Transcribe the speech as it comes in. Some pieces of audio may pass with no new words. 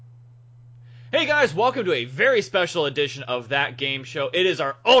Hey guys, welcome to a very special edition of That Game Show. It is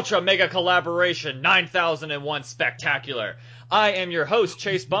our Ultra Mega Collaboration 9001 Spectacular. I am your host,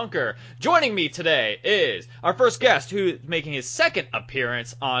 Chase Bunker. Joining me today is our first guest, who is making his second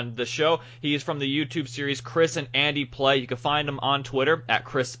appearance on the show. He is from the YouTube series Chris and Andy Play. You can find him on Twitter at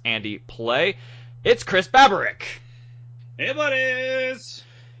Chris Andy Play. It's Chris Baberick. Hey buddies!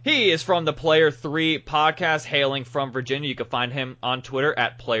 He is from the Player 3 podcast, hailing from Virginia. You can find him on Twitter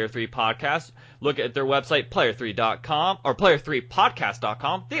at Player 3 Podcast. Look at their website, player3.com, or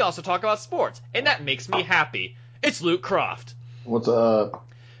player3podcast.com. They also talk about sports, and that makes me happy. It's Luke Croft. What's up?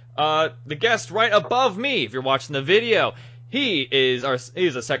 The guest right above me, if you're watching the video, he is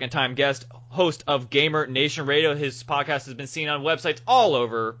a second-time guest, host of Gamer Nation Radio. His podcast has been seen on websites all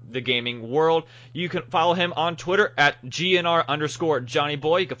over the gaming world. You can follow him on Twitter at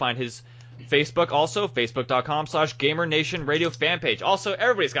GNR_JohnnyBoy. You can find his Facebook also, facebook.com/Gamer Nation Radio fan page. Also,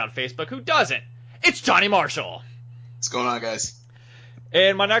 everybody's got a Facebook. Who doesn't? It's Johnny Marshall. What's going on, guys?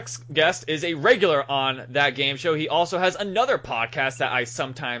 And my next guest is a regular on That Game Show. He also has another podcast that I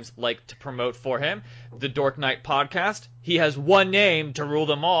sometimes like to promote for him, the Dork Knight Podcast. He has one name to rule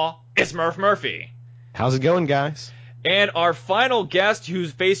them all. It's Murph Murphy. How's it going, guys? And our final guest,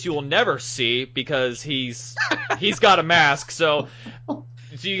 whose face you will never see because he's got a mask, so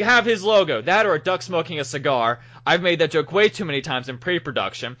you have his logo, that or a duck smoking a cigar. I've made that joke way too many times in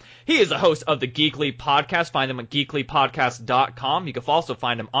pre-production. He is the host of the Geekly Podcast. Find him at geeklypodcast.com. You can also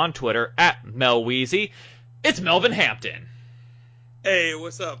find him on Twitter at Melweezy. It's Melvin Hampton. Hey,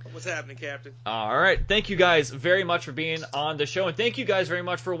 what's up? What's happening, Captain? All right. Thank you guys very much for being on the show, and thank you guys very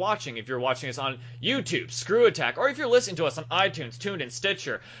much for watching. If you're watching us on YouTube, Screw Attack, or if you're listening to us on iTunes, TuneIn,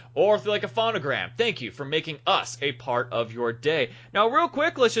 Stitcher, or if you like a phonogram, thank you for making us a part of your day. Now, real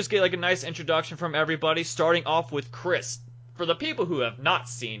quick, let's just get like a nice introduction from everybody, starting off with Chris. For the people who have not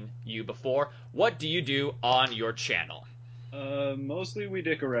seen you before, what do you do on your channel? Mostly we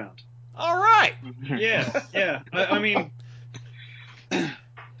dick around. All right. Yeah. I mean...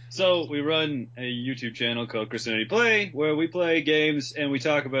 So, we run a YouTube channel called Chris and Andy Play, where we play games and we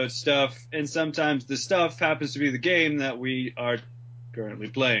talk about stuff, and sometimes the stuff happens to be the game that we are currently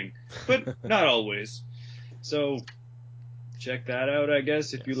playing. But not always. So, check that out, I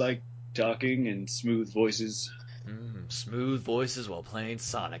guess, if you like talking and smooth voices. Smooth voices while playing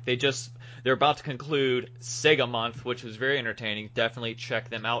Sonic. They're about to conclude Sega Month, which was very entertaining. Definitely check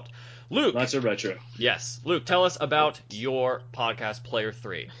them out. Luke. Lots of retro. Yes. Luke, tell us about your podcast, Player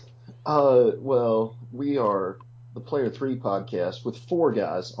 3. Well, we are the Player 3 podcast with 4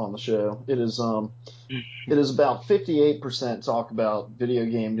 guys on the show. It is about 58% talk about video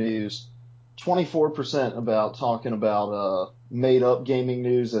game news, 24% about talking about made-up gaming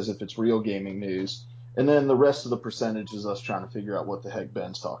news as if it's real gaming news, and then the rest of the percentage is us trying to figure out what the heck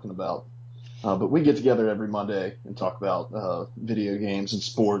Ben's talking about. But we get together every Monday and talk about video games and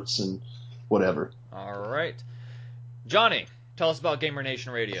sports and whatever. All right. Johnny, tell us about Gamer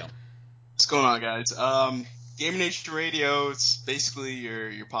Nation Radio. What's going on, guys? Gamer Nation Radio, it's basically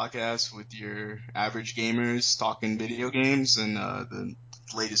your podcast with your average gamers talking video games and the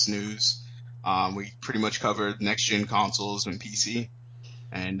latest news. We pretty much covered next-gen consoles and PC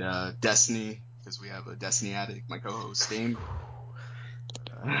and Destiny, because we have a Destiny addict, my co-host, Dame.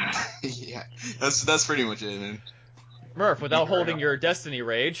 Yeah, that's pretty much it, man. Murph, without holding your Destiny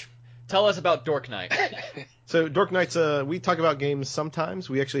rage, tell us about Dork Knight. So Dork Knights, we talk about games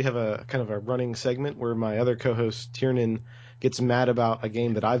sometimes. We actually have a kind of a running segment where my other co-host Tiernan gets mad about a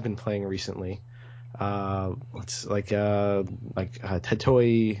game that I've been playing recently. It's like Hatoful,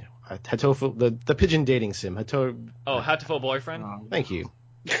 the pigeon dating sim. Hatoful Boyfriend. Thank you,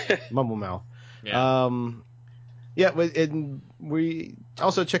 Mumble Mouth. Yeah. And we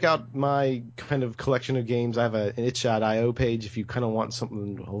also check out my kind of collection of games. I have an itch.io page if you kind of want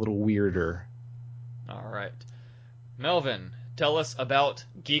something a little weirder. All right. Melvin, tell us about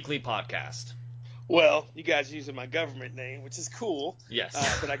Geekly Podcast. Well, you guys are using my government name, which is cool.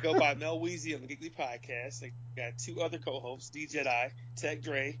 Yes. But I go by Mel Weezy on the Geekly Podcast. I got 2 other co-hosts, D Jedi, Tech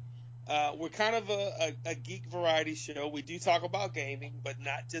Dre. We're kind of a geek variety show. We do talk about gaming, but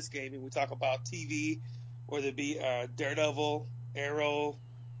not just gaming. We talk about TV, whether it be Daredevil, Arrow,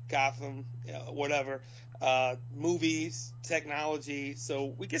 Gotham, whatever, movies, technology.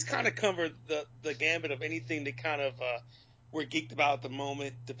 So we just kind of cover the gambit of anything that kind of we're geeked about at the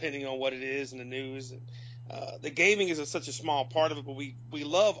moment, depending on what it is in the news. And the gaming is such a small part of it, but we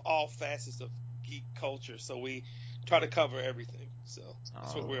love all facets of geek culture, so we try to cover everything. So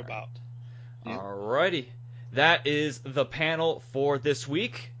that's what we're about. Alrighty. that is the panel for this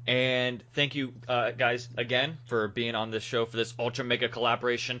week. And thank you, guys, again for being on this show for this Ultra Mega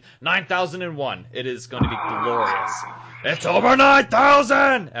Collaboration 9001. It is going to be glorious. It's over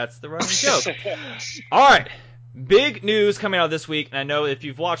 9,000! That's the running joke. All right. Big news coming out this week. And I know if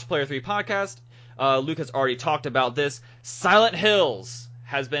you've watched Player 3 podcast, Luke has already talked about this. Silent Hills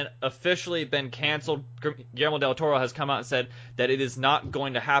has been officially been canceled. Guillermo del Toro has come out and said that it is not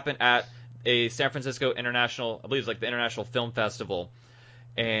going to happen at a San Francisco International, I believe it's like the International Film Festival.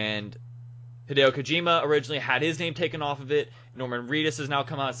 And Hideo Kojima originally had his name taken off of it. Norman Reedus has now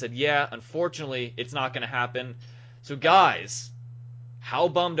come out and said, yeah, unfortunately, it's not going to happen. So guys, how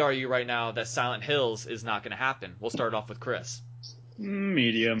bummed are you right now that Silent Hills is not going to happen? We'll start off with Chris.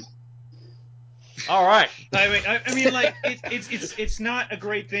 Medium. All right. I mean, like it's not a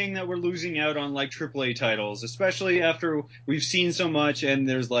great thing that we're losing out on like AAA titles, especially after we've seen so much and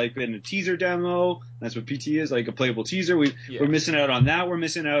there's like been a teaser demo. That's what PT is, like a playable teaser. We're missing out on that. We're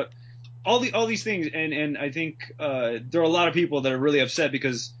missing out all these things, and I think there are a lot of people that are really upset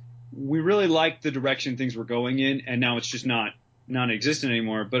because we really like the direction things were going in, and now it's just not non-existent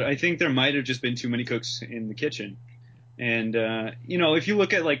anymore. But I think there might have just been too many cooks in the kitchen, and if you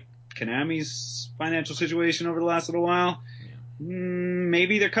look at like Konami's financial situation over the last little while,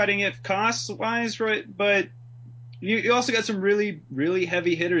 maybe they're cutting it cost-wise, right? But you also got some really, really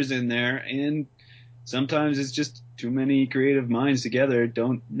heavy hitters in there, and sometimes it's just too many creative minds together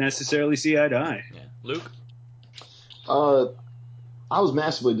don't necessarily see eye to eye. Yeah. Luke? I was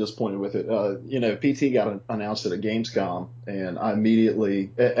massively disappointed with it. PT got announced at a Gamescom, and I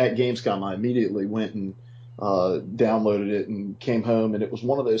immediately went and downloaded it and came home, and it was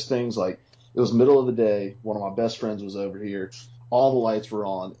one of those things like it was middle of the day. One of my best friends was over here. All the lights were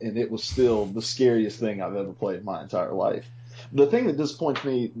on, and it was still the scariest thing I've ever played in my entire life. The thing that disappoints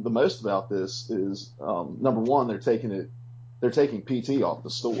me the most about this is, number one, they're taking PT off the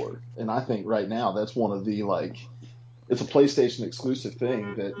store, and I think right now that's one of the it's a PlayStation exclusive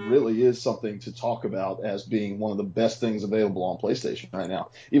thing that really is something to talk about as being one of the best things available on PlayStation right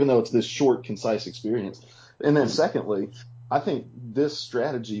now, even though it's this short, concise experience. And then secondly, I think this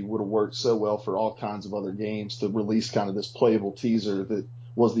strategy would have worked so well for all kinds of other games to release kind of this playable teaser that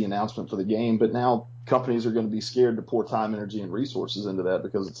was the announcement for the game. But now companies are going to be scared to pour time, energy, and resources into that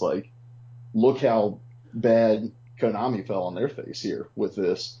because it's like, look how bad Konami fell on their face here with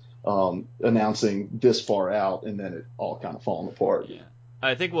this, announcing this far out and then it all kind of falling apart. Yeah.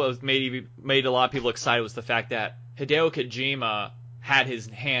 I think what made a lot of people excited was the fact that Hideo Kojima had his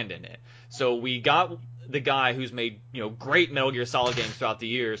hand in it. So we got the guy who's made great Metal Gear Solid games throughout the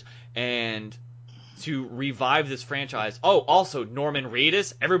years, and to revive this franchise. Oh, also Norman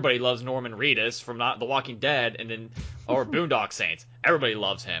Reedus. Everybody loves Norman Reedus from The Walking Dead or Boondock Saints. Everybody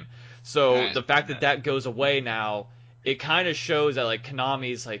loves him. So the fact that goes away now, it kind of shows that like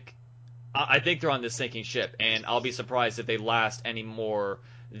Konami's like, I think they're on this sinking ship, and I'll be surprised if they last any more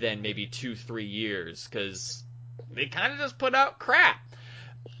than maybe 2-3 years because they kind of just put out crap.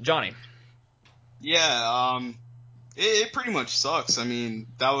 Johnny. Yeah, it pretty much sucks. I mean,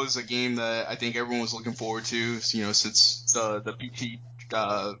 that was a game that I think everyone was looking forward to, since the PT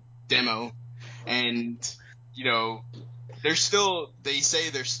demo, and they say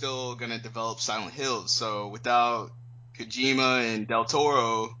they're still gonna develop Silent Hills. So without Kojima and Del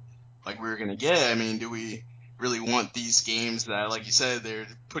Toro, like we were gonna get, I mean, do we really want these games that, like you said, they're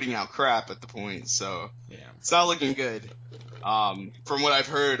putting out crap at the point? So yeah, it's not looking good. From what I've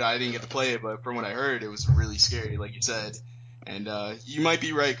heard, I didn't get to play it, but from what I heard, it was really scary, like you said. And you might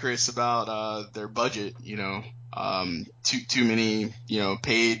be right, Chris, about their budget. Too many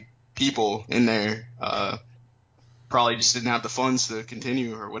paid people in there. Probably just didn't have the funds to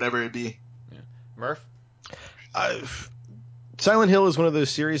continue or whatever it be. Yeah. Murph? Silent Hill is one of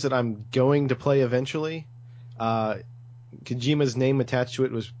those series that I'm going to play eventually. Kojima's name attached to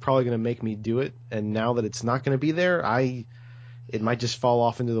it was probably going to make me do it, and now that it's not going to be there, it might just fall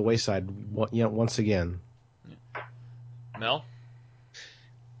off into the wayside once again. Mel?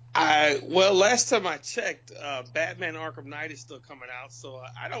 Last time I checked, Batman Arkham Knight is still coming out, so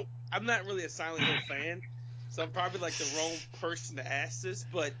I'm not really a Silent Hill fan, so I'm probably like the wrong person to ask this,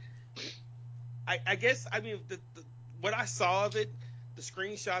 but I guess, I mean, what I saw of it, the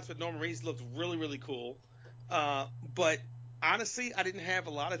screenshots with Norman Reedus looked really, really cool, but honestly, I didn't have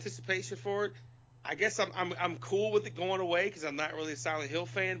a lot of anticipation for it. I guess I'm cool with it going away because I'm not really a Silent Hill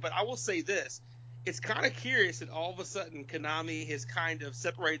fan, but I will say this. It's kind of curious that all of a sudden Konami has kind of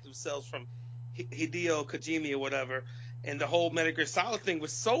separated themselves from Hideo Kojima or whatever, and the whole Metal Gear Solid thing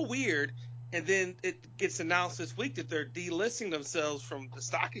was so weird, and then it gets announced this week that they're delisting themselves from the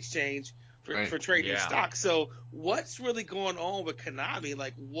stock exchange for trading Yeah. stock. So what's really going on with Konami?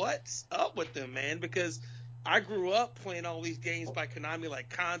 Like, what's up with them, man? Because I grew up playing all these games by Konami, like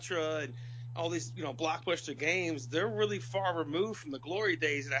Contra and all these, blockbuster games. They're really far removed from the glory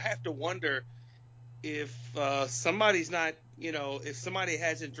days, and I have to wonder if somebody's not, if somebody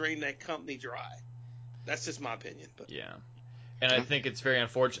hasn't drained that company dry. That's just my opinion. But Yeah. And I think it's very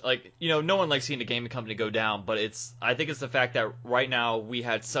unfortunate. Like, no one likes seeing a gaming company go down, but I think it's the fact that right now we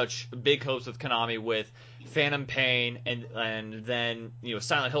had such big hopes with Konami with Phantom Pain and then,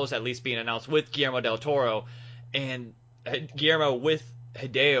 Silent Hills at least being announced with Guillermo del Toro. And Guillermo with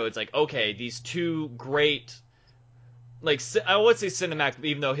Hideo, it's like, okay, these two great, like, I would say cinematic,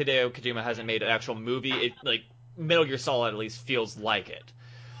 even though Hideo Kojima hasn't made an actual movie, it, like, Metal Gear Solid at least feels like it.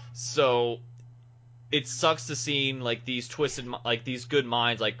 So it sucks to see like these twisted, like these good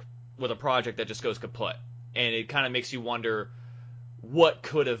minds, like with a project that just goes kaput, and it kind of makes you wonder what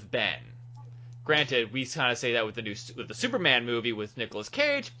could have been. Granted, we kind of say that with the Superman movie with Nicolas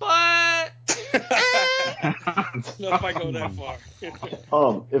Cage, but I don't know if I go that far.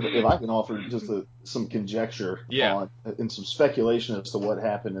 If I can offer just some conjecture and some speculation as to what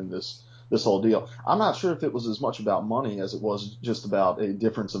happened in this whole deal, I'm not sure if it was as much about money as it was just about a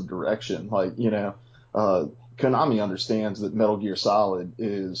difference of direction. Like, Konami understands that Metal Gear Solid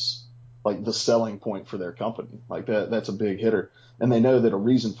is like the selling point for their company. Like that's a big hitter. And they know that a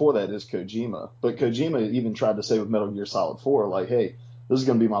reason for that is Kojima. But Kojima even tried to say with Metal Gear Solid 4, like, hey, this is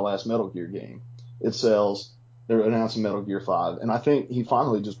going to be my last Metal Gear game. It sells. They're announcing Metal Gear 5. And I think he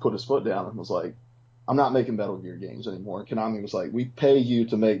finally just put his foot down and was like, I'm not making Metal Gear games anymore. Konami was like, we pay you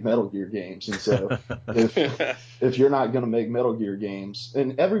to make Metal Gear games. And so if you're not going to make Metal Gear games,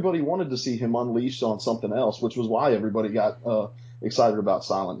 and everybody wanted to see him unleashed on something else, which was why everybody got excited about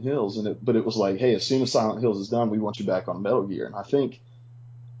Silent Hills. But it was like, hey, as soon as Silent Hills is done, we want you back on Metal Gear. And I think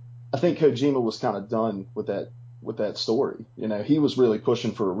Kojima was kind of done with that story. He was really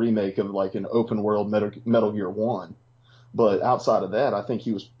pushing for a remake of like an open world Metal Gear 1. But outside of that, I think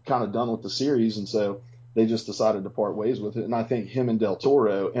he was kind of done with the series, and so they just decided to part ways with it. And I think him and Del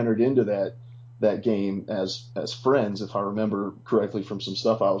Toro entered into that game as friends, if I remember correctly from some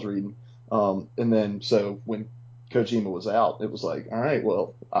stuff I was reading. And then so when Kojima was out, it was like, all right,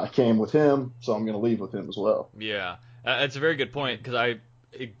 well, I came with him, so I'm going to leave with him as well. Yeah, it's a very good point, because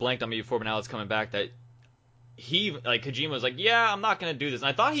it blanked on me before, but now it's coming back that Kojima was like, yeah, I'm not going to do this. And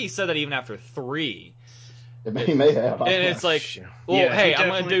I thought he said that even after 3. He may have. And it's like, well, hey, I'm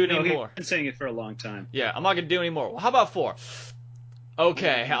going to do no more. He's been saying it for a long time. Yeah, I'm not going to do any more. Well, how about 4?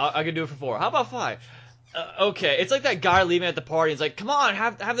 Okay, I can do it for 4. How about 5? Okay, it's like that guy leaving at the party. He's like, come on,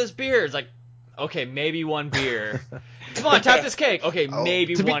 have this beer. It's like, okay, maybe one beer. Come on, tap this keg. Okay,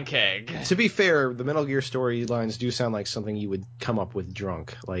 maybe one keg. To be fair, the Metal Gear storylines do sound like something you would come up with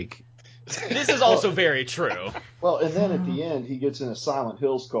drunk. Like, this is also very true. Well, and then at the end, he gets in a Silent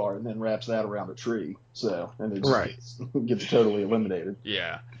Hills car and then wraps that around a tree. So, and it just gets totally eliminated.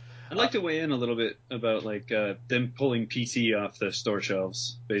 Yeah. I'd like to weigh in a little bit about like them pulling PT off the store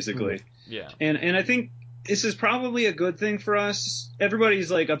shelves, basically. Yeah. And I think this is probably a good thing for us. Everybody's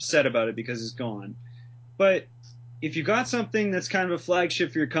like upset about it because it's gone. But if you got something that's kind of a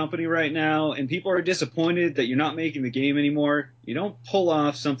flagship for your company right now and people are disappointed that you're not making the game anymore, you don't pull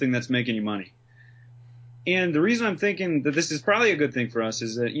off something that's making you money. And the reason I'm thinking that this is probably a good thing for us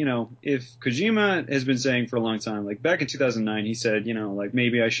is that, if Kojima has been saying for a long time, like back in 2009, he said, like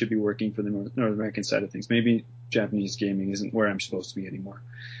maybe I should be working for the North American side of things. Maybe Japanese gaming isn't where I'm supposed to be anymore.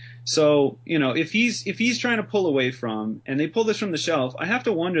 So, if he's trying to pull away from, and they pull this from the shelf, I have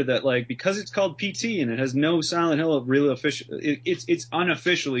to wonder that, like, because it's called PT and it has no Silent Hill really official, it's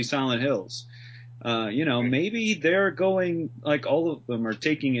unofficially Silent Hills. Maybe they're going, like, all of them are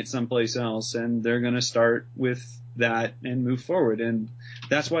taking it someplace else, and they're going to start with that and move forward. And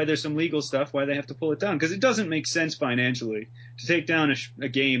that's why there's some legal stuff, why they have to pull it down, because it doesn't make sense financially to take down a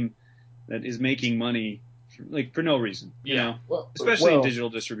game that is making money for no reason, especially in digital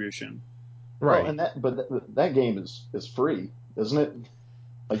distribution. Right. Well, that game is free, isn't it?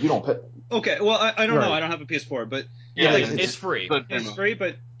 Like, you don't pay. Okay, well, I don't know. I don't have a PS4, but yeah, it's free. It's free,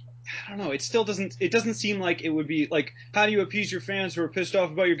 but I don't know. It still doesn't. It doesn't seem like it would be like, how do you appease your fans who are pissed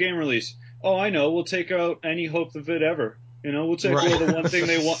off about your game release? Oh, I know. We'll take out any hope of it ever. We'll take away the one thing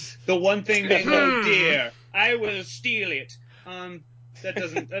they want, the one thing they hold dear. I will steal it. That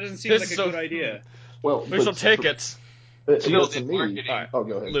doesn't seem like a good idea. Well, we shall take it. To me, right. Oh,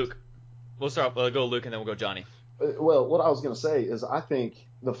 go ahead, Luke. We'll start. We'll go Luke, and then we'll go Johnny. Well, what I was going to say is, I think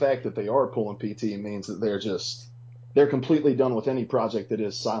the fact that they are pulling PT means that they're completely done with any project that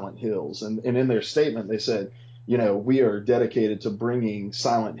is Silent Hills. And in their statement, they said, we are dedicated to bringing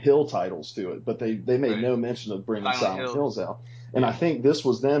Silent Hill titles to it, but they made no mention of bringing Silent Hills out. And I think this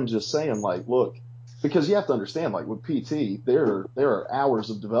was them just saying, like, look, because you have to understand, like, with PT, there are hours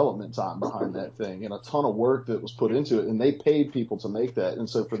of development time behind that thing and a ton of work that was put into it, and they paid people to make that. And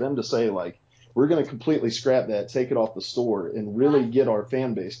so for them to say, like, we're going to completely scrap that, take it off the store, and really get our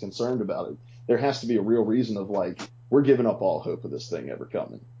fan base concerned about it, there has to be a real reason of, like, we're giving up all hope of this thing ever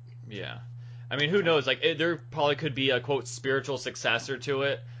coming. Yeah. I mean, who knows? Like, there probably could be a, quote, spiritual successor to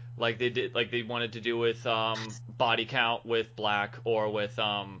it, like they wanted to do with Body Count with Black, or with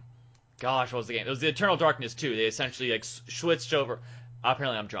gosh, what was the game? It was the Eternal Darkness 2. They essentially like switched over.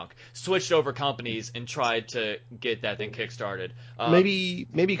 Apparently, I'm drunk. Switched over companies and tried to get that thing kickstarted. Maybe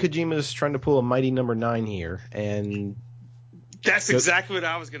Kojima's trying to pull a Mighty Number 9 here, and that's exactly what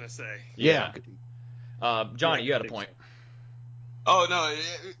I was gonna say. Yeah. Johnny, you had a point. Oh no,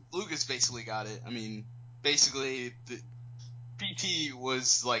 Lucas basically got it. I mean, basically, the PT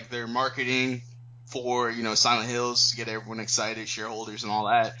was like their marketing for Silent Hills to get everyone excited, shareholders and all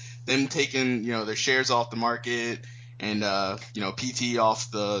that. Them taking their shares off the market and PT off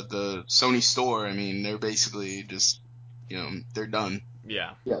the Sony store. I mean, they're basically just they're done.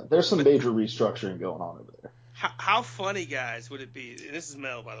 Yeah. Yeah, there's some major restructuring going on over there. How funny, guys, would it be? And this is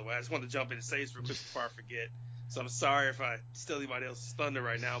Mel, by the way. I just wanted to jump in and say this real quick before I forget. So I'm sorry if I steal anybody else's thunder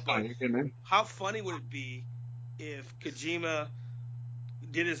right now. But you're good, man. How funny would it be if Kojima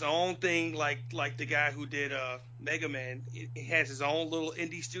did his own thing, like the guy who did Mega Man? He has his own little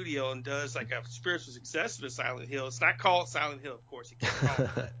indie studio and does like a spiritual successor to Silent Hill. It's not called Silent Hill, of course. He can't call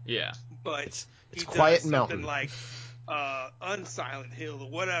it that. Yeah. But it's he Quiet does Mountain. something like Unsilent Hill or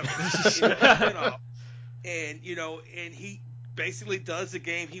whatever. And he basically does the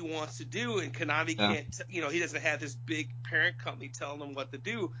game he wants to do, and Konami can't. He doesn't have this big parent company telling him what to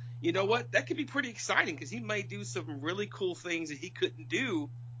do. You know what? That could be pretty exciting because he may do some really cool things that he couldn't do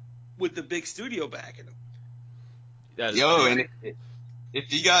with the big studio backing him. And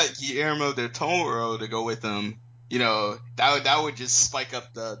if you got Guillermo del Toro to go with him, that would just spike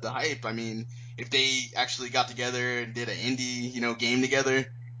up the hype. I mean, if they actually got together and did an indie game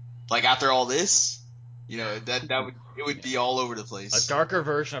together, like after all this. It would be all over the place. A darker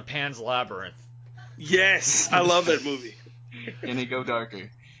version of Pan's Labyrinth. Yes, I love that movie. Can it go darker?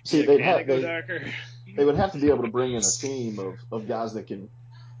 See, darker? They would have to be able to bring in a team of guys that can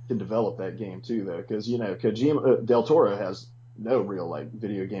develop that game too, though, because Kojima Del Toro has no real like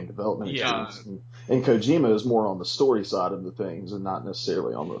video game development experience, and Kojima is more on the story side of the things and not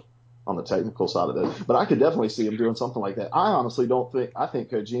necessarily on the technical side of it. But I could definitely see him doing something like that. I think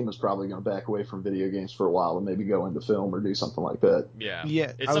Kojima's probably going to back away from video games for a while and maybe go into film or do something like that. Yeah.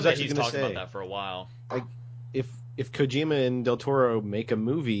 It's I was something he's talked about that for a while. Like, if Kojima and Del Toro make a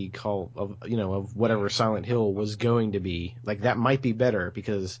movie called of whatever Silent Hill was going to be, like that might be better,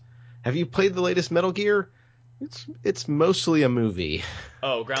 because have you played the latest Metal Gear? It's mostly a movie.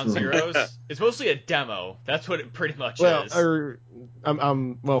 Oh, Ground Zeroes? It's mostly a demo. That's what it pretty much is.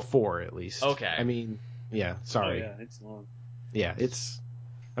 Well, 4 at least. Okay. I mean, yeah, sorry. Oh, yeah, it's long. Yeah,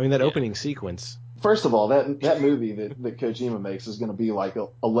 that opening sequence. First of all, that movie that Kojima makes is going to be like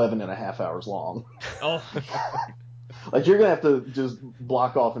 11 and a half hours long. Oh. Like, you're going to have to just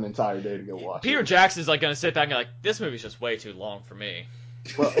block off an entire day to go watch Peter it. Jackson's like going to sit back and be like, this movie's just way too long for me.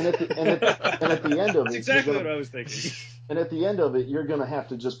 Well, and at the end of it, That's exactly what I was thinking. And at the end of it, you're going to have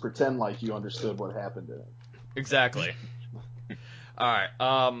to just pretend like you understood what happened in it. Exactly. All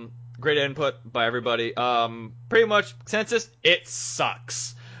right. Great input by everybody. Pretty much consensus. It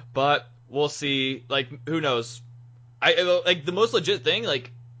sucks, but we'll see. Like, who knows? Like the most legit thing.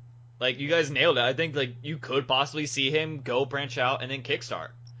 Like you guys nailed it. I think like you could possibly see him go branch out and then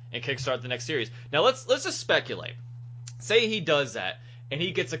kickstart the next series. Now let's just speculate. Say he does that and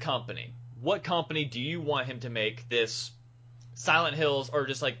he gets a company. What company do you want him to make this Silent Hills or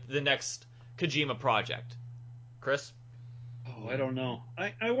just like the next Kojima project? Chris? Oh, I don't know.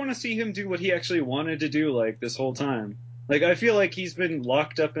 I want to see him do what he actually wanted to do, like, this whole time. Like, I feel like he's been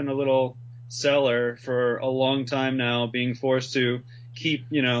locked up in a little cellar for a long time now, being forced to keep,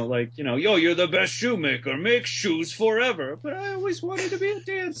 yo, you're the best shoemaker, make shoes forever. But I always wanted to be a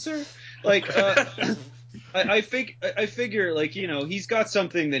dancer. Like, I figure, like, he's got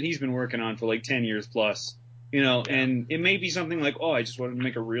something that he's been working on for like 10 years plus, and it may be something like, oh, I just wanted to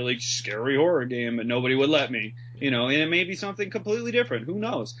make a really scary horror game, but nobody would let me, and it may be something completely different. Who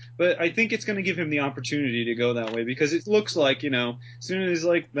knows? But I think it's going to give him the opportunity to go that way, because it looks like, as soon as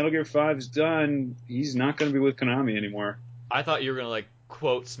like Metal Gear 5 is done, he's not going to be with Konami anymore. I thought you were going to like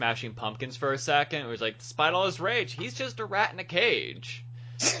quote Smashing Pumpkins for a second. It was like, despite all his rage, he's just a rat in a cage.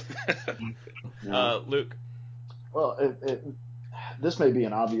 Luke. Well, this may be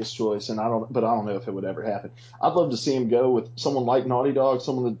an obvious choice, but I don't know if it would ever happen. I'd love to see him go with someone like Naughty Dog,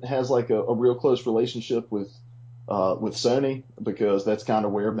 someone that has like a real close relationship with Sony, because that's kind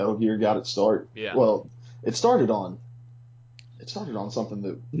of where Metal Gear got its start. Yeah. Well, it started on something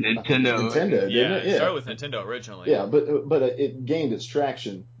that I think it was Nintendo. Nintendo, didn't Yeah, it? it started with Nintendo originally. Yeah, but it gained its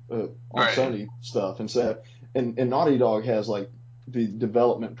traction on Right. Sony stuff, and so and Naughty Dog has like the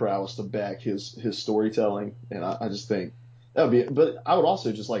development prowess to back his storytelling, and I just think that would be. But I would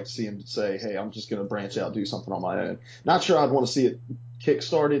also just like to see him say, "Hey, I'm just going to branch out, do something on my own." Not sure I'd want to see it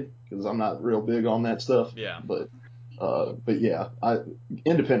kick-started because I'm not real big on that stuff. Yeah. But yeah,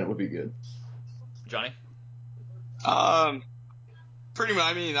 independent would be good. Johnny? Pretty much.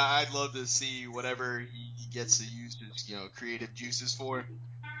 I mean, I'd love to see whatever he gets to use his, creative juices for.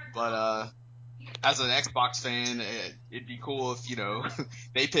 But as an Xbox fan, it'd be cool if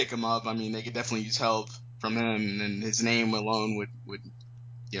they pick him up. I mean, they could definitely use help from him, and his name alone would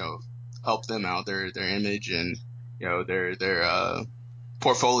help them out, their image and their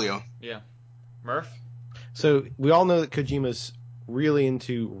portfolio. Yeah. Murph? So we all know that Kojima's really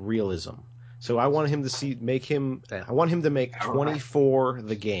into realism. So I want him to make 24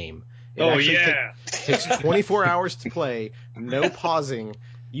 the game. It actually takes 24 hours to play, no pausing.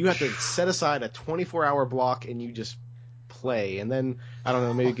 You have to set aside a 24-hour block and you just play. And then, I don't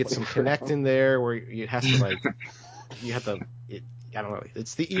know, maybe get some Kinect in there where it has to I don't know,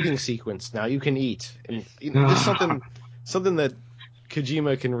 it's the eating sequence. Now you can eat. And just something that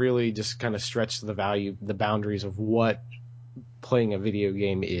Kojima can really just kind of stretch the boundaries of what playing a video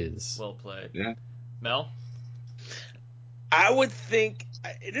game is. Well played. Yeah. Mel? I would think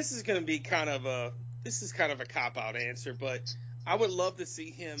this is going to be kind of a cop-out answer, but I would love to see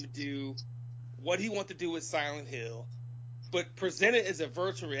him do what he wants to do with Silent Hill, but present it as a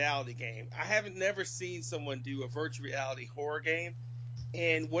virtual reality game. I haven't never seen someone do a virtual reality horror game,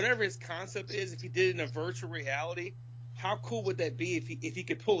 and whatever his concept is, if he did it in a virtual reality, how cool would that be if he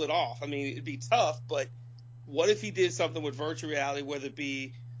could pull it off? I mean, it'd be tough, but what if he did something with virtual reality, whether it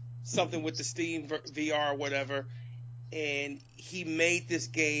be something with the Steam VR or whatever, and he made this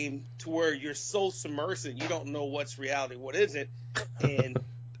game to where you're so submersed you don't know what's reality, what isn't. And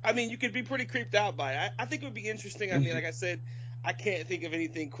I mean, you could be pretty creeped out by it. I think it would be interesting. I mean, like I said, I can't think of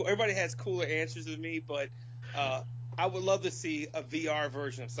anything cool. Everybody has cooler answers than me, but I would love to see a VR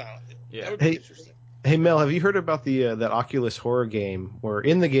version of Silent Hill. Yeah. That would be interesting. Hey Mel, have you heard about that Oculus horror game where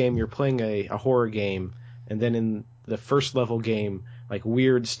in the game you're playing a horror game, and then in the first level game, like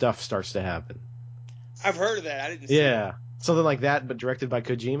weird stuff starts to happen? I've heard of that. I didn't see it. Yeah, something like that, but directed by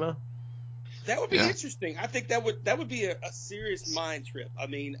Kojima. That would be interesting. I think that would be a serious mind trip. I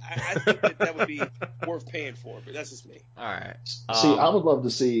mean, I think that would be worth paying for, but that's just me. All right. See, I would love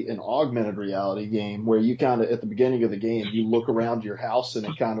to see an augmented reality game where you kind of, at the beginning of the game, you look around your house and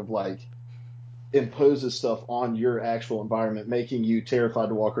it kind of like imposes stuff on your actual environment, making you terrified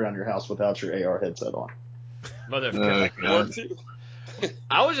to walk around your house without your AR headset on. Motherfucker.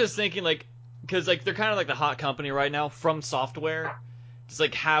 I was just thinking, like, because like they're kind of like the hot company right now, From Software. Just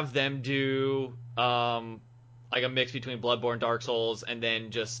like have them do like a mix between Bloodborne, Dark Souls, and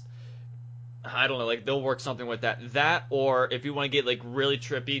then just I don't know, like they'll work something with that, or if you want to get like really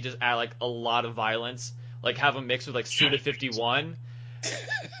trippy, just add like a lot of violence, like have a mix with like Suda51,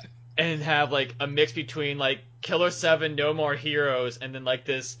 and have like a mix between like Killer 7, No More Heroes, and then like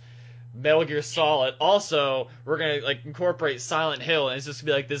this Metal Gear Solid. Also, we're gonna like incorporate Silent Hill, and it's just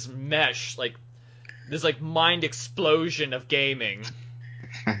gonna be like this mesh, like this like mind explosion of gaming.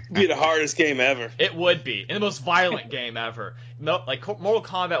 Be the hardest game ever. It would be, and the most violent game ever. Like Mortal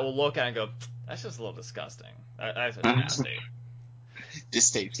Kombat will look at it and go, "That's just a little disgusting. That's just nasty."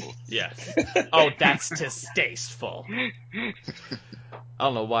 Distasteful. Yeah. Oh, that's distasteful. I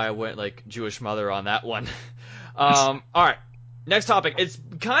don't know why I went like Jewish mother on that one. All right. Next topic. It's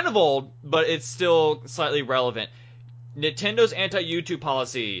kind of old, but it's still slightly relevant. Nintendo's anti-YouTube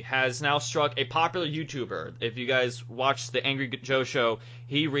policy has now struck a popular YouTuber. If you guys watched the Angry Joe show,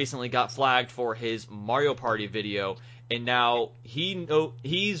 he recently got flagged for his Mario Party video, and now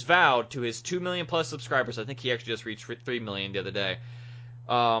he's vowed to his 2 million plus subscribers. I think he actually just reached 3 million the other day.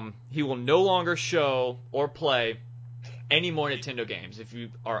 He will no longer show or play any more Nintendo games. If you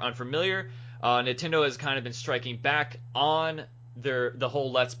are unfamiliar, Nintendo has kind of been striking back on the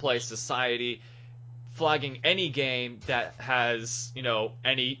whole Let's Play society, flagging any game that has,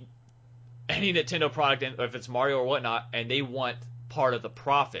 any Nintendo product, if it's Mario or whatnot, and they want part of the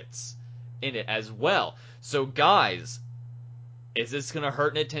profits in it as well. So guys, is this going to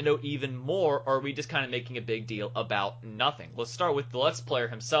hurt Nintendo even more, or are we just kind of making a big deal about nothing? Let's start with the Let's Player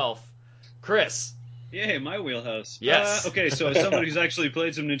himself, Chris. Yeah, my wheelhouse. Yes. Okay, so as somebody who's actually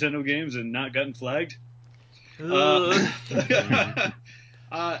played some Nintendo games and not gotten flagged, Ugh.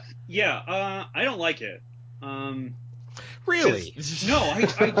 I don't like it. Really? No, I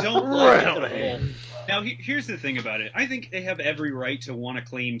don't like it at all. Now, here's the thing about it. I think they have every right to want to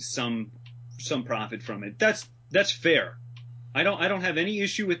claim some profit from it. That's fair. I don't have any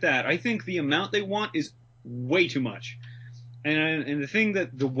issue with that. I think the amount they want is way too much, and the thing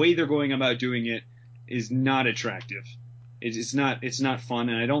that the way they're going about doing it is not attractive. It's not fun,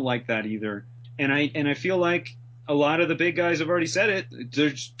 and I don't like that either. And I feel like a lot of the big guys have already said it. They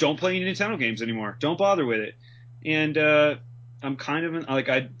just don't play Nintendo games anymore. Don't bother with it. And I'm kind of like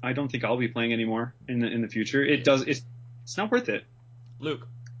I don't think I'll be playing anymore in the future. It's not worth it. Luke.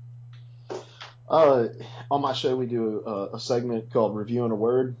 On my show, we do a segment called Review in a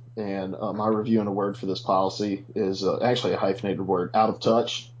Word, and my review in a word for this policy is actually a hyphenated word, out of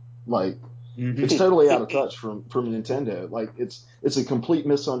touch. Like, it's totally out of touch from Nintendo. Like, it's a complete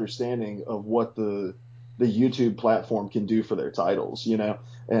misunderstanding of what the YouTube platform can do for their titles, you know.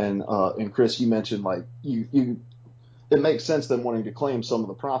 And Chris, you mentioned like it makes sense them wanting to claim some of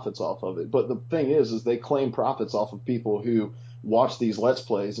the profits off of it, but the thing is they claim profits off of people who watch these Let's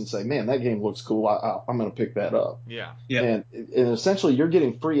Plays and say, man, that game looks cool. I'm going to pick that up. Yeah. And essentially you're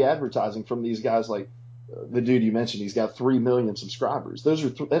getting free advertising from these guys. Like the dude you mentioned, he's got 3 million subscribers.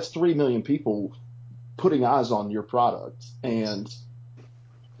 That's 3 million people putting eyes on your product. And,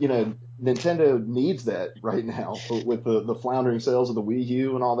 you know, Nintendo needs that right now with the floundering sales of the Wii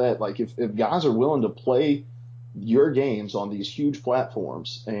U and all that. Like if guys are willing to play your games on these huge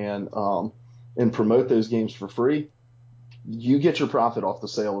platforms and promote those games for free, you get your profit off the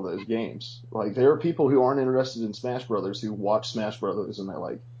sale of those games. Like there are people who aren't interested in Smash Brothers who watch Smash Brothers and they're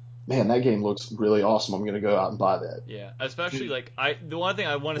like, man, that game looks really awesome. I'm going to go out and buy that. Yeah, especially like the one thing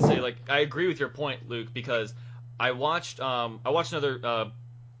I want to say, like I agree with your point, Luke, because I watched another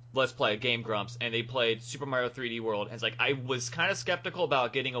Let's Play Game Grumps, and they played Super Mario 3D World, and it's like I was kind of skeptical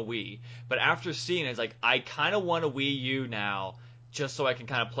about getting a Wii, but after seeing it, it's like I kind of want a Wii U now, just so I can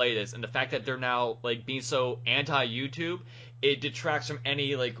kind of play this. And the fact that they're now like being so anti-YouTube, it detracts from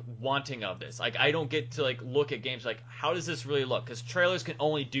any like wanting of this. Like I don't get to like look at games like how does this really look? Because trailers can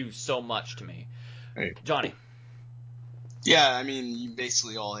only do so much to me. Right. Johnny. Yeah, I mean, you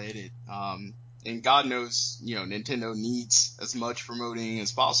basically all hit it. And God knows, you know, Nintendo needs as much promoting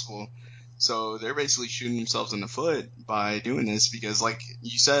as possible. So they're basically shooting themselves in the foot by doing this because, like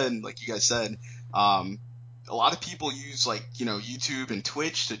you guys said, a lot of people use, like, you know, YouTube and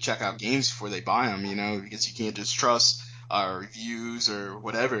Twitch to check out games before they buy them, you know, because you can't just trust reviews or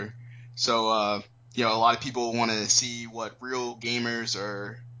whatever. So, you know, a lot of people want to see what real gamers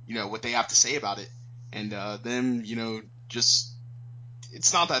are, you know, what they have to say about it. And them, you know, just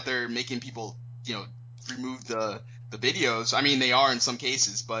it's not that they're making people, you know, remove the videos. I mean, they are in some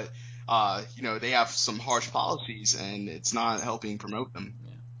cases, but you know, they have some harsh policies, and it's not helping promote them.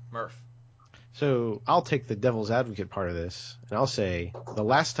 Yeah. Murph. So I'll take the devil's advocate part of this, and I'll say the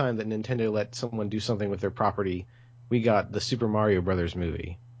last time that Nintendo let someone do something with their property, we got the Super Mario Brothers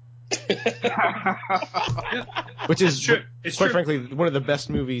movie. Which is, quite frankly, one of the best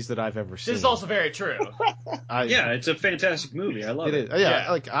movies that I've ever seen. This is also very true. Yeah, it's a fantastic movie. I love it. It is.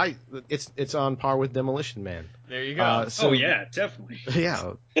 Yeah, it's on par with Demolition Man. There you go. Oh yeah, definitely.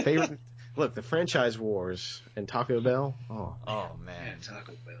 Yeah, favorite. Look, the franchise wars and Taco Bell. Oh man, Yeah,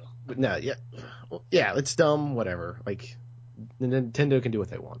 Taco Bell. But no, yeah, it's dumb. Whatever. Like, Nintendo can do what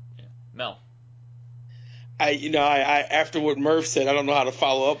they want. Yeah. Mel. I after what Murph said, I don't know how to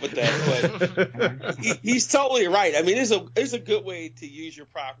follow up with that, but he's totally right. I mean, there's a good way to use your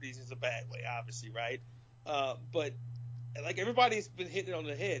properties, there's a bad way, obviously, right? But like everybody's been hitting it on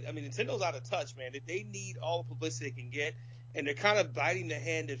the head. I mean, Nintendo's out of touch, man. They need all the publicity they can get, and they're kind of biting the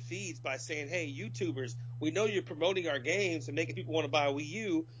hand that feeds by saying, "Hey, YouTubers, we know you're promoting our games and making people want to buy a Wii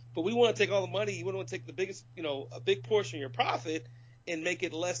U, but we want to take all the money. We want to take the biggest, a big portion of your profit." And make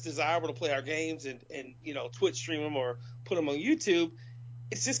it less desirable to play our games and Twitch stream them or put them on YouTube.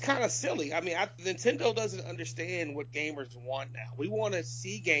 It's just kind of silly. I mean, Nintendo doesn't understand what gamers want now. We want to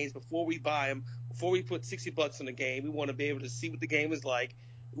see games before we buy them, before we put $60 in the game. We want to be able to see what the game is like.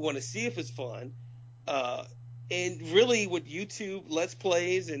 We want to see if it's fun. And really with YouTube, Let's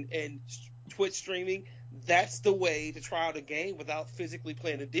Plays, and Twitch streaming, that's the way to try out a game without physically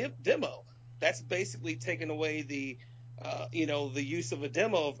playing a demo. That's basically taking away the use of a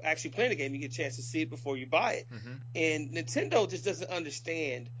demo of actually playing a game. You get a chance to see it before you buy it. Mm-hmm. And Nintendo just doesn't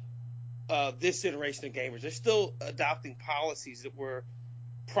understand this generation of gamers. They're still adopting policies that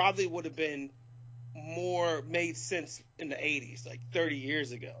probably would have been more made sense in the 80s, like 30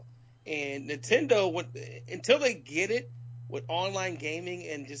 years ago. And Nintendo, until they get it with online gaming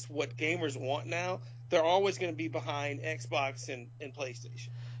and just what gamers want now, they're always going to be behind Xbox and PlayStation.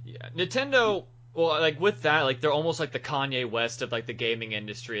 Yeah, Nintendo. Well, like with that, like they're almost like the Kanye West of like the gaming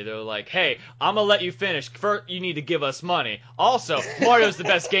industry. They're like, hey, I'm gonna let you finish. First, you need to give us money. Also, Mario's the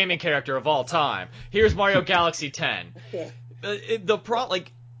best gaming character of all time. Here's Mario Galaxy 10.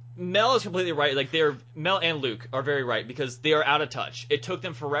 Like Mel is completely right. Like Mel and Luke are very right because they are out of touch. It took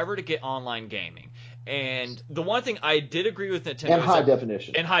them forever to get online gaming. And the one thing I did agree with Nintendo And high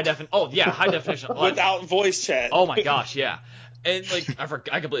definition. And high definition. Oh yeah, high definition. Without voice chat. Oh my gosh, yeah. And like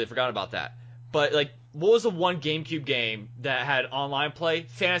I completely forgot about that. But like, what was the one GameCube game that had online play?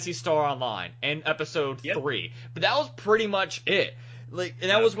 Phantasy Star Online and Episode 3. But that was pretty much it. Like, and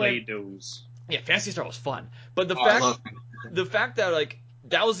that was when those. Yeah, Phantasy Star was fun. But the fact that like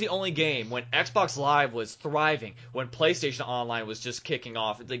that was the only game when Xbox Live was thriving, when PlayStation Online was just kicking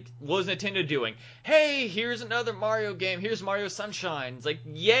off. Like, what was Nintendo doing? Hey, here's another Mario game. Here's Mario Sunshine. It's like,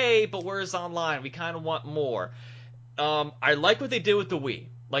 yay, but where's online? We kind of want more. I like what they did with the Wii.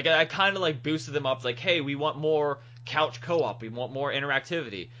 Like, I kind of like boosted them up. Like, hey, we want more couch co-op. We want more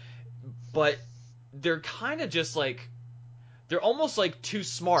interactivity. But they're kind of just like, they're almost like too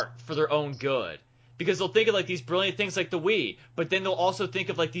smart for their own good. Because they'll think of like these brilliant things like the Wii, but then they'll also think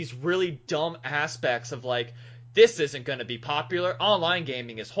of like these really dumb aspects of like, this isn't going to be popular, online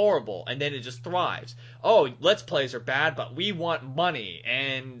gaming is horrible, and then it just thrives. Oh, Let's Plays are bad, but we want money,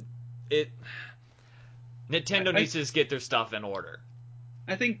 and Nintendo needs to just get their stuff in order.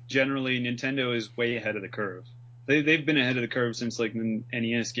 I think generally Nintendo is way ahead of the curve. They've been ahead of the curve since like the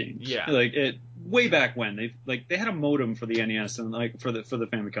NES games. Yeah. Like way back when they had a modem for the NES and like for the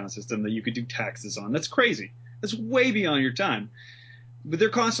Famicom system that you could do taxes on. That's crazy. That's way beyond your time. But they're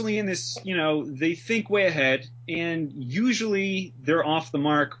constantly in this, they think way ahead, and usually they're off the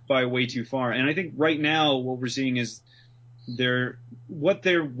mark by way too far. And I think right now what we're seeing is what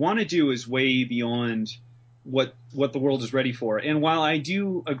they want to do is way beyond what the world is ready for. And while I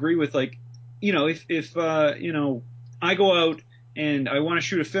do agree with like, if I go out and I want to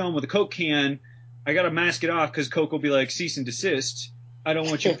shoot a film with a Coke can, I got to mask it off because Coke will be like, cease and desist. I don't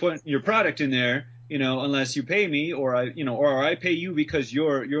want you putting your product in there, unless you pay me, or I pay you because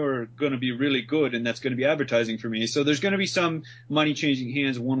you're going to be really good and that's going to be advertising for me. So there's going to be some money changing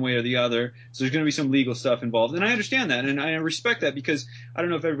hands one way or the other. So there's going to be some legal stuff involved. And I understand that and I respect that because I don't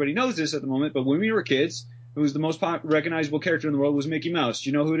know if everybody knows this at the moment, but when we were kids, who was the most recognizable character in the world was Mickey Mouse.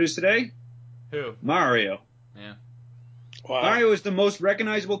 Do you know who it is today? Who? Mario. Yeah. Wow. Mario is the most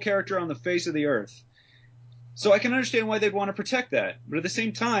recognizable character on the face of the earth. So I can understand why they'd want to protect that. But at the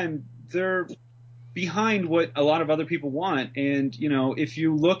same time, they're behind what a lot of other people want. And, if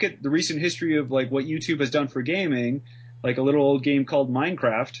you look at the recent history of like what YouTube has done for gaming, like a little old game called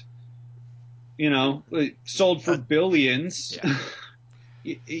Minecraft, sold for billions.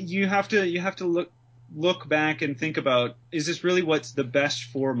 Yeah. You have to look back and think about, is this really what's the best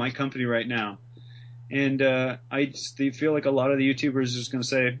for my company right now? And I just feel like a lot of the YouTubers are just going to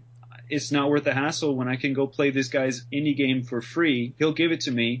say, it's not worth the hassle when I can go play this guy's indie game for free. He'll give it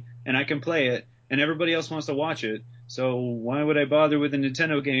to me, and I can play it, and everybody else wants to watch it. So why would I bother with a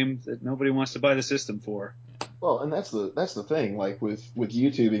Nintendo game that nobody wants to buy the system for? Well, and that's the thing, like with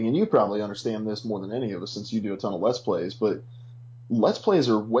YouTubing, and you probably understand this more than any of us since you do a ton of Let's Plays, but Let's Plays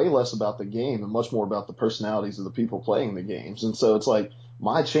are way less about the game and much more about the personalities of the people playing the games. And so it's like,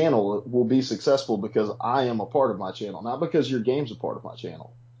 my channel will be successful because I am a part of my channel, not because your game's a part of my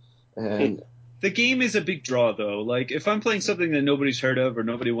channel. And the game is a big draw, though. Like, if I'm playing something that nobody's heard of or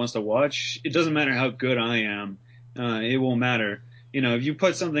nobody wants to watch, it doesn't matter how good I am. It won't matter. If you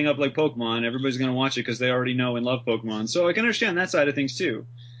put something up like Pokemon, everybody's going to watch it because they already know and love Pokemon. So I can understand that side of things, too.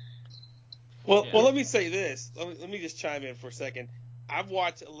 Well, let me say this. Let me just chime in for a second. I've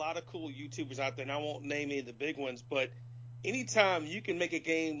watched a lot of cool YouTubers out there, and I won't name any of the big ones, but anytime you can make a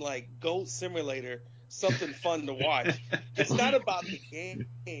game like Goat Simulator something fun to watch, it's not about the game.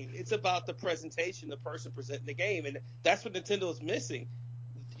 It's about the presentation, the person presenting the game, and that's what Nintendo is missing.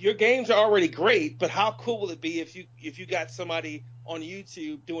 Your games are already great, but how cool will it be if you got somebody on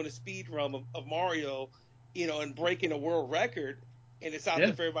YouTube doing a speed run of Mario, and breaking a world record, and it's out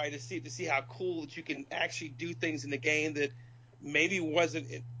there for everybody to see how cool that you can actually do things in the game that maybe wasn't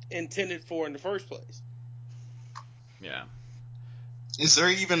intended for in the first place. Yeah. Is there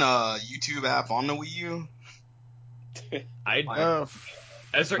even a YouTube app on the Wii U?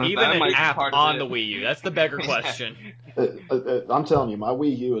 Is there even an app on the Wii U? That's the beggar question. I'm telling you, my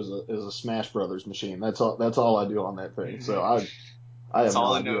Wii U is a Smash Brothers machine. That's all I do on that thing. So I have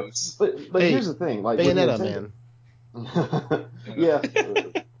no idea. Knows. But here's the thing, like Bayonetta, man. Yeah.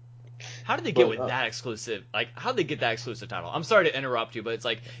 How did they get But, with that exclusive? Like, how did they get that exclusive title? I'm sorry to interrupt you, but it's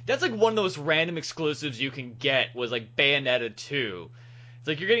like that's like one of those random exclusives you can get was like Bayonetta 2. It's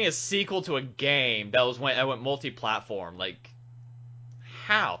like you're getting a sequel to a game that went multi-platform. Like,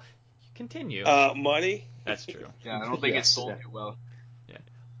 how? Continue. Money. That's true. Yeah, I don't think Yeah, it's sold yeah. too well.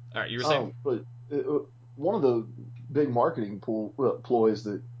 All right, you were saying. But one of the big marketing ploys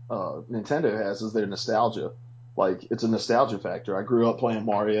that Nintendo has is their nostalgia. Like, it's a nostalgia factor. I grew up playing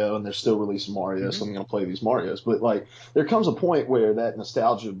Mario, and they're still releasing Mario, so I'm going to play these Marios. But, like, there comes a point where that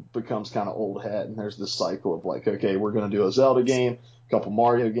nostalgia becomes kind of old hat, and there's this cycle of, like, okay, we're going to do a Zelda game, a couple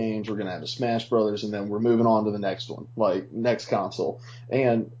Mario games, we're going to have a Smash Brothers, and then we're moving on to the next one, like, next console.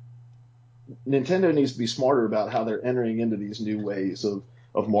 And Nintendo needs to be smarter about how they're entering into these new ways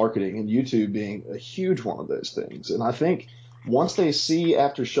of marketing, and YouTube being a huge one of those things. And I think once they see,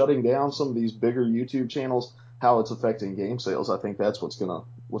 after shutting down some of these bigger YouTube channels, how it's affecting game sales, I think that's what's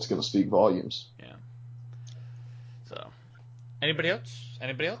gonna speak volumes. Yeah. So, anybody else?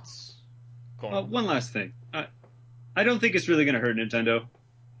 Anybody else? Go on. One last thing. I don't think it's really going to hurt Nintendo.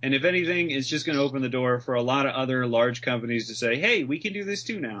 And if anything, it's just going to open the door for a lot of other large companies to say, hey, we can do this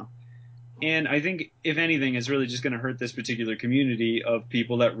too now. And I think, if anything, it's really just going to hurt this particular community of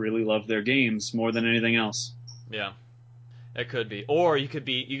people that really love their games more than anything else. Yeah, it could be. Or you could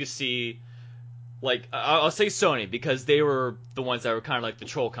see, like, I'll say Sony, because they were the ones that were kind of like the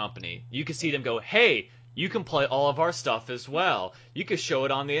troll company. You could see them go, hey, you can play all of our stuff as well. You could show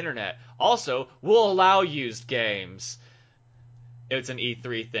it on the internet. Also, we'll allow used games. It's an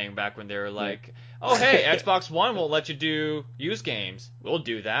E3 thing back when they were like, oh, hey, Xbox One won't let you do used games. We'll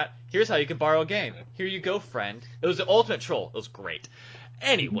do that. Here's how you can borrow a game. Here you go, friend. It was the ultimate troll. It was great.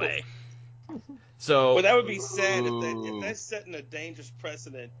 Anyway. So, But that would be sad if that's setting a dangerous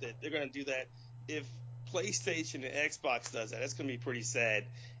precedent that they're going to do that. If PlayStation and Xbox does that, that's going to be pretty sad.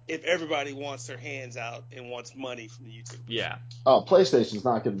 If everybody wants their hands out and wants money from the YouTubers. yeah. PlayStation's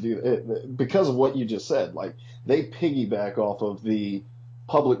not going to do it because of what you just said. Like, they piggyback off of the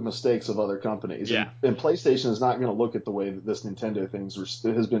public mistakes of other companies. Yeah. And PlayStation is not going to look at the way that this Nintendo thing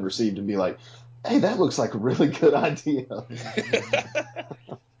has been received and be like, hey, that looks like a really good idea.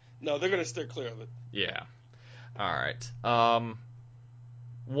 No, they're going to steer clear of it. Yeah. All right.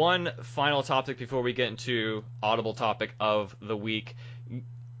 One final topic before we get into audible topic of the week.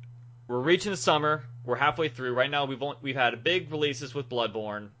 We're reaching the summer. We're halfway through. Right now, we've had big releases with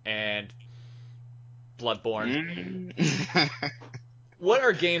Bloodborne and Bloodborne. What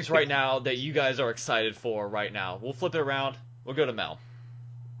are games right now that you guys are excited for right now? We'll flip it around. We'll go to Mel.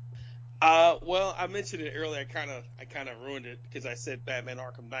 Well, I mentioned it earlier. I kind of ruined it because I said Batman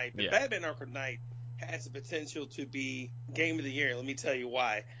Arkham Knight. But Yeah. Batman Arkham Knight has the potential to be Game of the Year. Let me tell you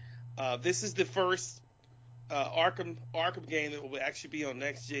why. This is the first Arkham game that will actually be on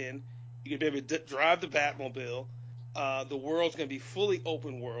next gen. You can be able to drive the Batmobile. The world's going to be fully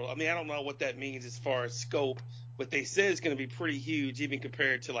open world. I mean, I don't know what that means as far as scope, but they said it's going to be pretty huge, even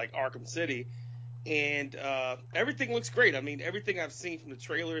compared to like Arkham City. And everything looks great. I mean, everything I've seen from the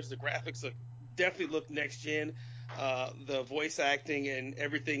trailers, the graphics definitely look next gen. The voice acting and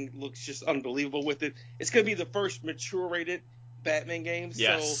everything looks just unbelievable with it. It's going to be the first mature rated Batman game.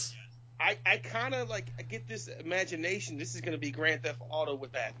 Yes. So I kind of like I get this imagination. This is going to be Grand Theft Auto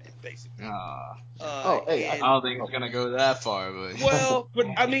with Batman, basically. Hey, I don't think it's gonna go that far, but Well, but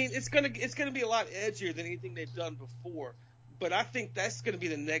I mean, it's gonna be a lot edgier than anything they've done before. But I think that's gonna be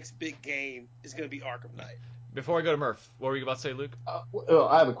the next big game. Is gonna be Arkham Knight. Before I go to Murph, what were you about to say, Luke? Well,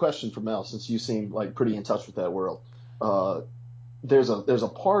 I have a question for Mel, since you seem like pretty in touch with that world. There's a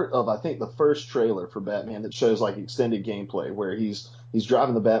part of, I think, the first trailer for Batman that shows like extended gameplay where he's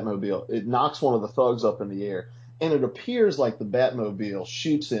driving the Batmobile. It knocks one of the thugs up in the air, and it appears like the Batmobile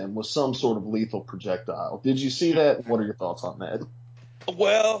shoots him with some sort of lethal projectile. Did you see that? What are your thoughts on that?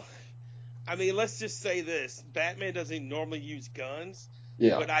 Well, I mean, let's just say this: Batman doesn't normally use guns.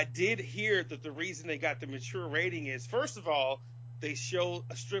 Yeah. But I did hear that the reason they got the mature rating is, first of all, they show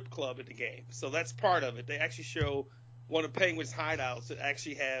a strip club in the game, so that's part of it. They actually show one of Penguin's hideouts that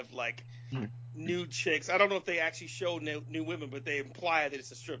actually have like nude chicks. I don't know if they actually show new women, but they imply that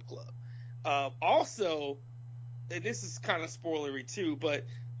it's a strip club. Also, and this is kind of spoilery too, but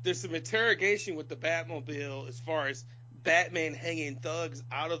there's some interrogation with the Batmobile as far as Batman hanging thugs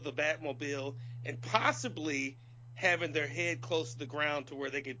out of the Batmobile and possibly having their head close to the ground to where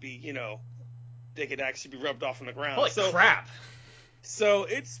they could be, they could actually be rubbed off on the ground. Holy crap! So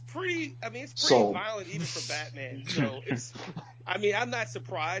it's pretty. I mean, it's pretty violent even for Batman. So it's. I mean, I'm not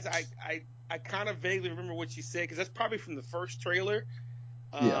surprised. I kind of vaguely remember what you said because that's probably from the first trailer.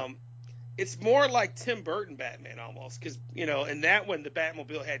 Yeah. it's more like Tim Burton Batman almost, because in that one the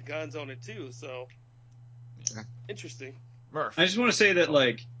Batmobile had guns on it too. So interesting. Murph. I just want to say that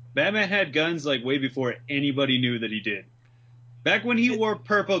like Batman had guns like way before anybody knew that he did. Back when he wore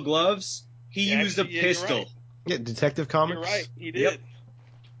purple gloves, he used a pistol. You're right. Yeah, Detective Comics. You're right, he did. Yep.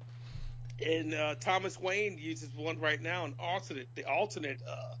 And Thomas Wayne uses one right now, the alternate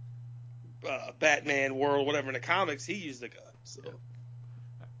Batman world, whatever in the comics, he used a gun. So.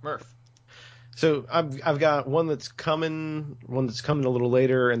 Murph. So I've got one that's coming a little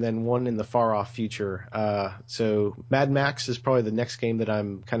later, and then one in the far off future. So Mad Max is probably the next game that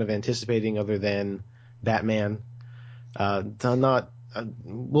I'm kind of anticipating, other than Batman.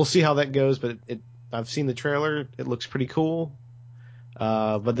 We'll see how that goes, but I've seen the trailer. It looks pretty cool.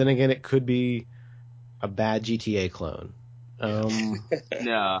 But then again, it could be a bad GTA clone. No,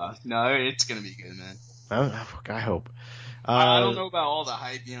 it's gonna be good, man. I hope. I don't know about all the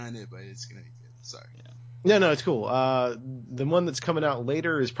hype behind it, but it's gonna be good. Sorry. No, it's cool. The one that's coming out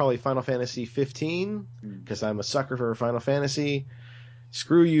later is probably Final Fantasy 15, because I'm a sucker for Final Fantasy.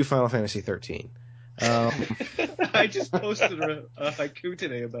 Screw you, Final Fantasy 13. I just posted a haiku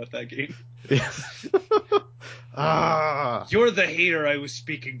today about that game. You're the hater I was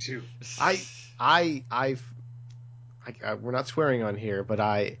speaking to. We're not swearing on here, but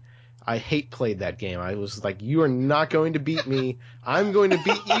I hate played that game. I was like, you are not going to beat me. I'm going to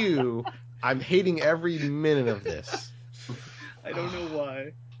beat you. I'm hating every minute of this. I don't know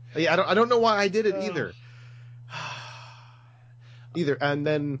why. Yeah, I don't know why I did it either. And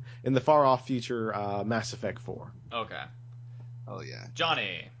then in the far off future, Mass Effect 4. Okay. Oh yeah.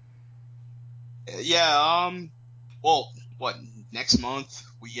 Johnny. Yeah. Well, next month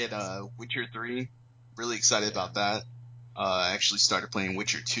we get Witcher 3. Really excited about that. I actually started playing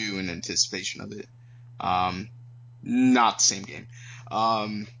Witcher 2 in anticipation of it. Not the same game.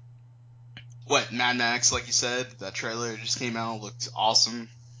 Mad Max, like you said, that trailer just came out, looked awesome.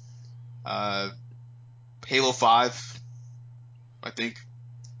 Halo 5, I think.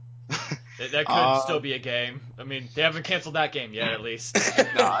 That could still be a game. I mean, they haven't canceled that game yet, at least.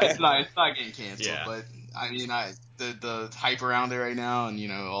 No, it's not getting canceled. Yeah. But I mean, the hype around it right now,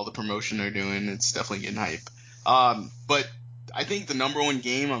 and all the promotion they're doing, it's definitely getting hype. But I think the number one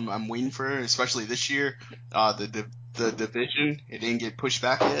game I'm waiting for, especially this year, the Division. It didn't get pushed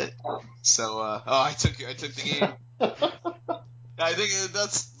back yet, so I took the game. I think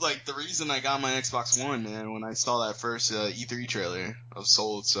that's like the reason I got my Xbox One, man. When I saw that first E3 trailer, I was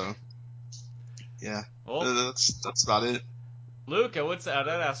sold. So yeah, Well, that's about it. Luke, I'd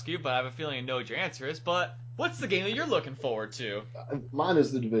ask you, but I have a feeling I know what your answer is. But what's the game that you're looking forward to? Mine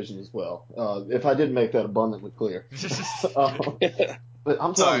is the Division as well. If I didn't make that abundantly clear. But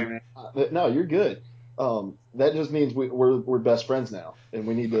I'm Sorry, telling you, no, you're good. That just means we're best friends now, and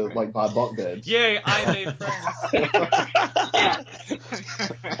we need to like buy bunk beds. Yay, I made friends.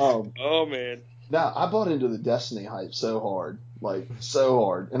 Oh man. Now I bought into the Destiny hype so hard,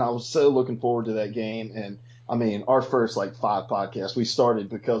 and I was so looking forward to that game. And I mean, our first like 5 podcasts we started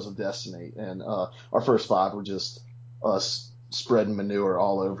because of Destiny, and our first 5 were just us spreading manure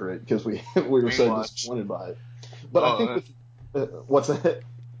all over it because we were so disappointed by it. But I think what's that?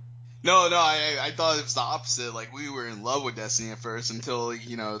 No, I thought it was the opposite. Like, we were in love with Destiny at first until,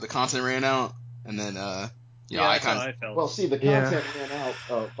 the content ran out. And then, I felt. Well, see, the content ran out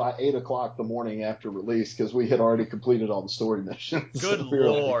by 8 o'clock the morning after release because we had already completed all the story missions. Good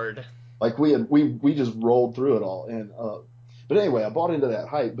Lord. We just rolled through it all. And but anyway, I bought into that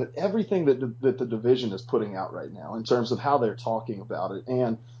hype. But everything that the Division is putting out right now in terms of how they're talking about it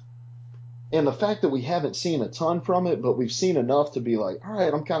and the fact that we haven't seen a ton from it, but we've seen enough to be like, all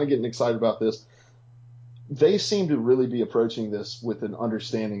right, I'm kind of getting excited about this. They seem to really be approaching this with an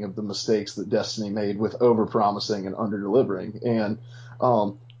understanding of the mistakes that Destiny made with overpromising and underdelivering. And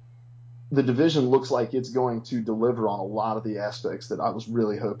the Division looks like it's going to deliver on a lot of the aspects that I was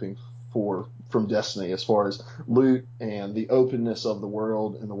really hoping for from Destiny, as far as loot and the openness of the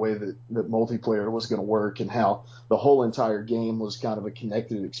world and the way that multiplayer was going to work, and how the whole entire game was kind of a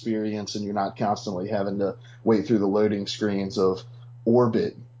connected experience, and you're not constantly having to wait through the loading screens of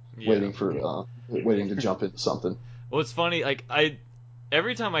Orbit waiting to jump into something. Well, it's funny, like,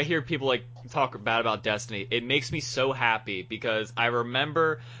 every time I hear people like talk bad about Destiny, it makes me so happy, because I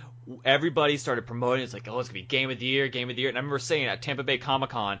remember everybody started promoting. It's like, oh, it's gonna be game of the year. And I remember saying at Tampa Bay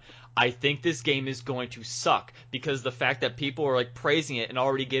Comic-Con, I think this game is going to suck, because the fact that people are like praising it and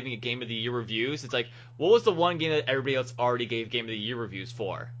already giving it game of the year reviews. It's like, what was the one game that everybody else already gave game of the year reviews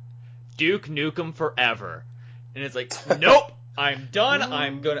for? Duke Nukem Forever. And it's like, nope, I'm done.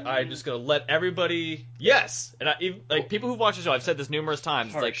 I'm just gonna let everybody. Yes, and like people who've watched the show, I've said this numerous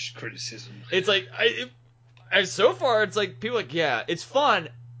times. Harsh criticism. It's like so far, it's like people are like, yeah, it's fun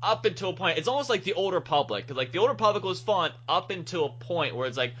up until a point. It's almost like the Old Republic. Like the Old Republic was fun up until a point where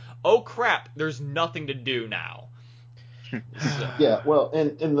it's like, oh crap, there's nothing to do now. Yeah, well,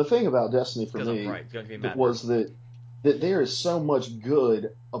 and the thing about Destiny for Because me I'm right. It's gonna be mad. was that there is so much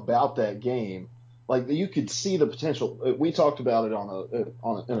good about that game. Like you could see the potential. We talked about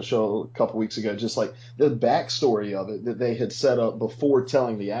it in a show a couple weeks ago. Just like the backstory of it that they had set up before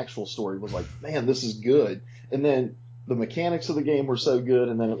telling the actual story was like, man, this is good. And then the mechanics of the game were so good,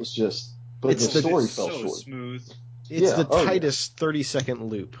 and then it was just, but the story It's fell so short. smooth. It's Yeah, the oh, yeah. tightest 30-second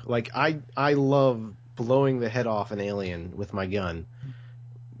loop. Like I love blowing the head off an alien with my gun,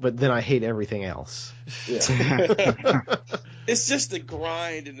 but then I hate everything else. Yeah, It's just the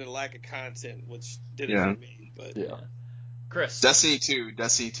grind and the lack of content which did it Yeah. for me. But yeah. Chris. Destiny 2.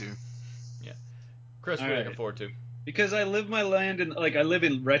 Chris, what are you Alright. looking forward to? Because I live my land and like I live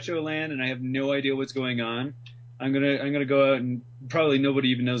in retro land and I have no idea what's going on. I'm gonna go out and probably nobody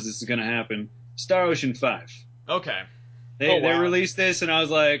even knows this is gonna happen. Star Ocean 5. Okay. They wow. released this and I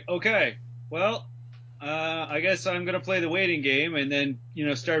was like, okay, well, I guess I'm gonna play the waiting game and then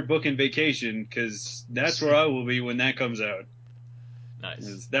start booking vacation because that's where I will be when that comes out. Nice.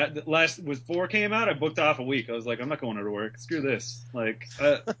 'Cause that last was 4 came out, I booked off a week. I was like, I'm not going to work. Screw this. Like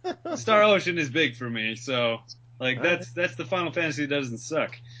Star Ocean is big for me, so like that's the Final Fantasy that doesn't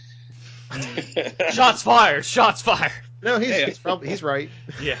suck. Shots fired. Shots fired. No, Hey, he's right.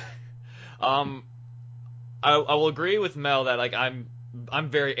 Yeah. I will agree with Mel that like I'm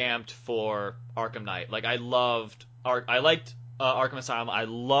very amped for Arkham Knight. Like I liked Arkham Asylum. I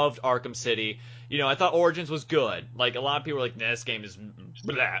loved Arkham City. I thought Origins was good. Like a lot of people were like, nah, this game is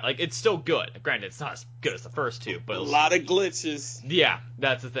blah. Like it's still good. Granted, it's not as good as the first two, but a lot of glitches. yeah,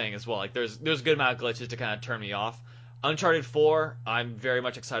 that's the thing as well. Like there's a good amount of glitches to kind of turn me off. Uncharted 4, I'm very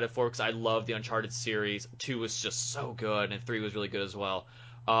much excited for because I love the Uncharted series. 2 was just so good, and 3 was really good as well.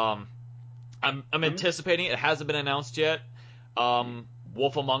 I'm anticipating it. It hasn't been announced yet.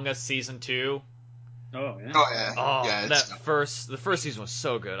 Wolf Among Us Season 2. Oh yeah. Oh yeah. Oh, Yeah. the first season was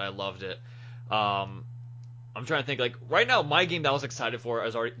so good. I loved it. I'm trying to think. Like right now, my game that I was excited for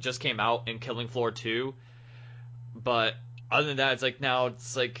just came out in Killing Floor 2. But other than that, it's like now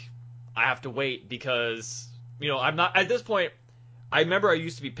it's like I have to wait because I'm not at this point. I remember I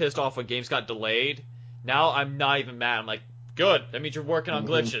used to be pissed off when games got delayed. Now I'm not even mad. I'm like, good. That means you're working on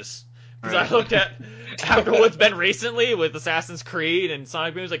glitches. Because I looked at after what's been recently with Assassin's Creed and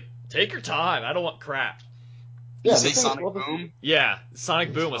Sonic Boom, it's like, take your time. I don't want crap. Yeah, You the say thing- Sonic well, the- Boom? Yeah,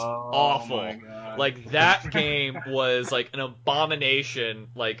 Sonic Boom was Oh, awful. my God. Like that game was like an abomination.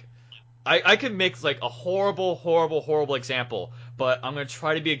 Like I could make like a horrible example, but I'm gonna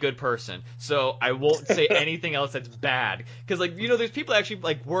try to be a good person, so I won't say anything else that's bad. Because like there's people that actually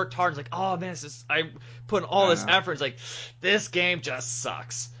like worked hard. It's like, oh man, I put in all this effort. It's like this game just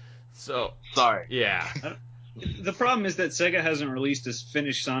sucks. So Sorry. yeah, The problem is that Sega hasn't released a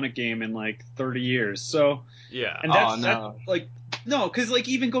finished Sonic game in like 30 years. So yeah. and that's like no, because like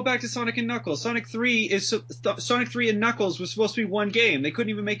even go back to Sonic and Knuckles. Sonic 3 and Knuckles was supposed to be one game. They couldn't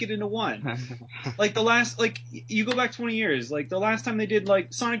even make it into one. Like the last, like you go back 20 years. Like the last time they did,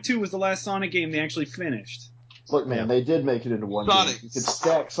 like Sonic 2 was the last Sonic game they actually finished. Look, man, they did make it into one Sonic. game. You could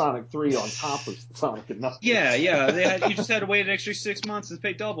stack Sonic 3 on top of Sonic and Knuckles. Yeah. You just had to wait an extra 6 months and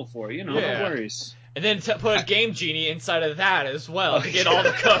pay double for it. No Yeah. worries. And then put a Game Genie inside of that as well to get all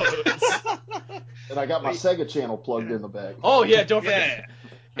the codes. And I got my Sega channel plugged in the back. Oh yeah, don't forget.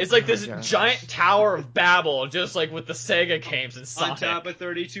 Yeah. It's like this gosh. giant Tower of Babel, just like with the Sega games and On Sonic. top of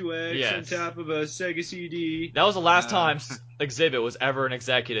 32X, Yes. on top of a Sega CD. That was the last time Exhibit was ever an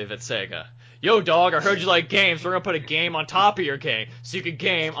executive at Sega. Yo, dog, I heard you like games. We're gonna put a game on top of your game, so you can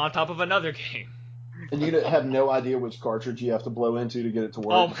game on top of another game. And you have no idea which cartridge you have to blow into to get it to work.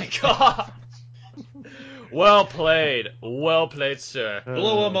 Oh my god. Well played, sir.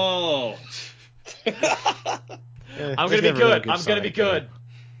 Blow them all. I'm gonna be good. I'm gonna be good.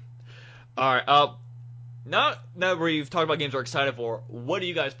 All right. Now that we've talked about games we're excited for, what are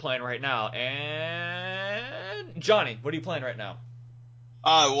you guys playing right now? And Johnny, what are you playing right now?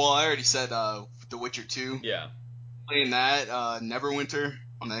 Well, I already said The Witcher 2. Yeah. Playing that, Neverwinter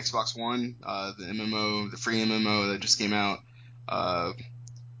on the Xbox One, the MMO, the free MMO that just came out.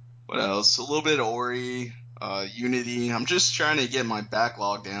 What else? A little bit of Ori, Unity. I'm just trying to get my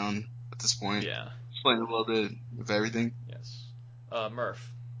backlog down at this point. Yeah. Just playing a little bit of everything. Yes.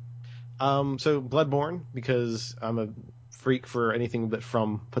 Murph. So Bloodborne, because I'm a freak for anything that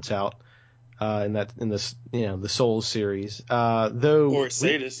From puts out. in this the Souls series. Though Or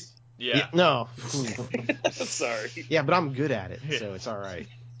sadist. Yeah. no. Sorry. Yeah, but I'm good at it, so it's all right.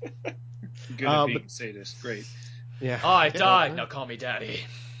 Good at being but- a sadist. Great. Yeah. Oh, I Yeah, died. Now call me daddy.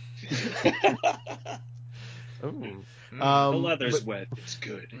 Ooh. The leather's but- wet. It's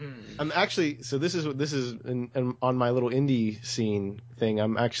good. I'm actually this is on my little indie scene thing.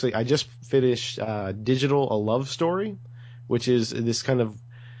 I just finished Digital: A Love Story, which is this kind of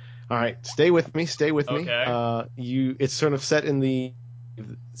all right. Stay with me. Okay. It's sort of set in the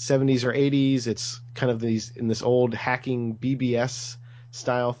 70s or 80s. It's kind of in this old hacking BBS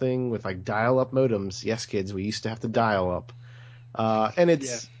style thing with like dial-up modems. Yes, kids, we used to have to dial up, and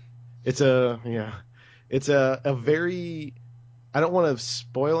it's a very, I don't want to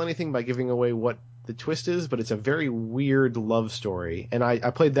spoil anything by giving away what the twist is, but it's a very weird love story. And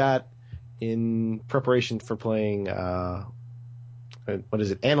I played that in preparation for playing,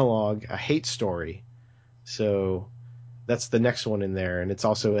 Analog, a hate story. So that's the next one in there. And it's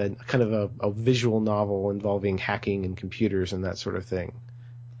also a kind of a visual novel involving hacking and computers and that sort of thing.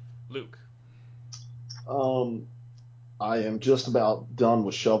 Luke. I am just about done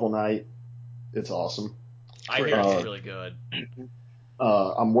with Shovel Knight. It's awesome. I hear it's really good.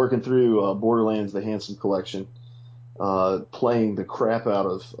 I'm working through Borderlands: The Handsome Collection, playing the crap out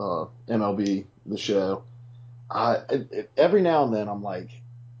of MLB The Show. Every now and then, I'm like,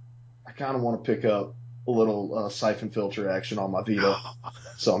 I kind of want to pick up a little Siphon Filter action on my Vita,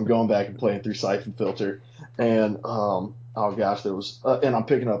 so I'm going back and playing through Siphon Filter. And oh gosh, and I'm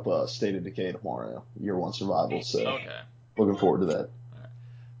picking up State of Decay tomorrow, Year One Survival. So Okay. looking forward to that.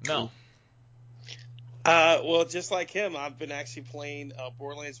 Mel. Well, just like him, I've been actually playing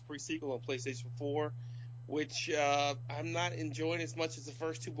Borderlands pre-sequel on PlayStation 4, which I'm not enjoying as much as the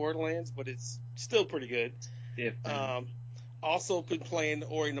first two Borderlands, but it's still pretty good. Yeah. Also been playing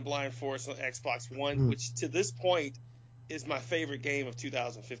Ori and the Blind Forest on Xbox One, which to this point is my favorite game of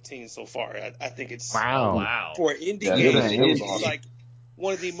 2015 so far. I think it's Wow. for an indie Yeah, game. it was It's awesome. like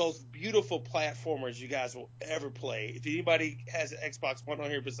one of the most beautiful platformers you guys will ever play. If anybody has an Xbox One on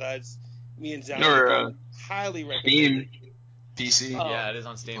here besides me and John, Or highly recommend Steam it. PC. Yeah, it is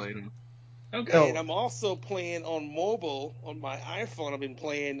on Steam. Played them. Okay. And I'm also playing on mobile on my iPhone. I've been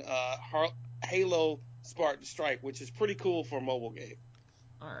playing Halo Spartan Strike, which is pretty cool for a mobile game.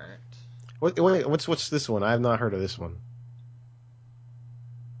 All right. Wait, what's this one? I have not heard of this one.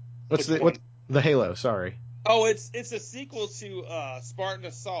 Which one? The Halo? Sorry. Oh, it's a sequel to Spartan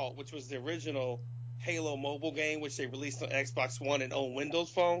Assault, which was the original Halo mobile game, which they released on Xbox One and on Windows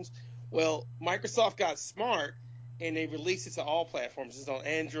phones. Well, Microsoft got smart and they released it to all platforms. It's on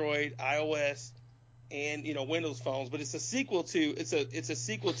Android, iOS, and Windows phones. But it's a sequel to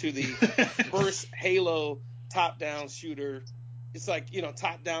the first Halo top-down shooter. It's like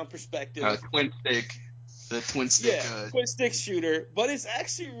top-down perspective. Twin stick. Twin stick shooter, but it's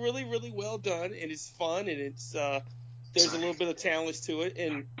actually really, really well done, and it's fun, and it's there's a little bit of challenge to it,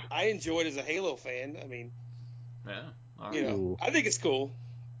 and I enjoy it as a Halo fan. I mean, Yeah. All right. Ooh. I think it's cool.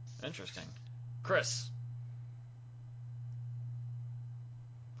 Interesting. Chris.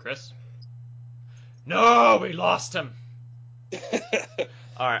 No, we lost him.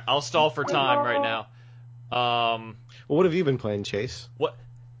 All right, I'll stall for time right now. Well, what have you been playing, Chase? What?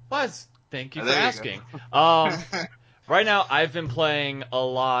 Thank you for There you asking. Right now, I've been playing a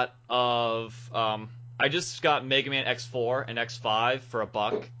lot of. I just got Mega Man X4 and X5 for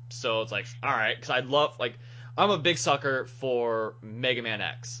 $1, so it's like, all right, because I'm a big sucker for Mega Man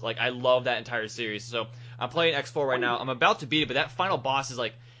X. Like, I love that entire series. So I'm playing X4 right now. I'm about to beat it, but that final boss is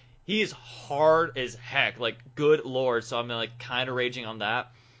like, he is hard as heck. Like, good lord. So I'm like kind of raging on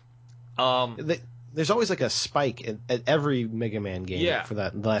that. There's always like a spike at every Mega Man game for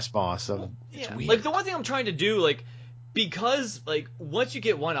that last boss. It's weird. Like, the one thing I'm trying to do, like, because, like, once you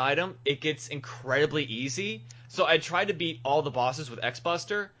get one item, it gets incredibly easy. So I tried to beat all the bosses with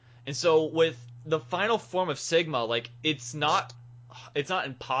X-Buster. And so with the final form of Sigma, like, it's not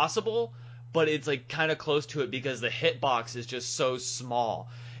impossible, but it's, like, kind of close to it because the hitbox is just so small.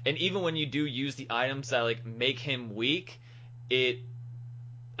 And even when you do use the items that, like, make him weak, it's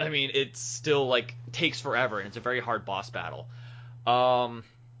still, like, takes forever, and it's a very hard boss battle.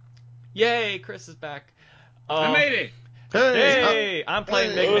 Yay, Chris is back. I made it. Hey, I'm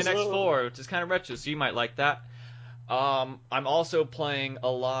playing Mega Man Hey. X4, which is kind of retro, so you might like that. I'm also playing a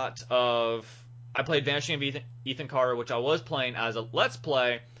lot of. I played Vanishing of Ethan Carter, which I was playing as a Let's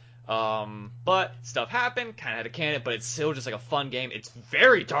Play, but stuff happened, kind of had to can it, but it's still just like a fun game. It's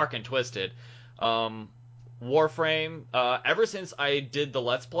very dark and twisted. Warframe, ever since I did the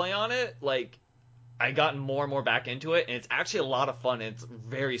Let's Play on it, like, I gotten more and more back into it, and it's actually a lot of fun, and it's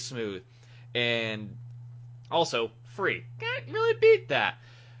very smooth. and also free. Can't really beat that.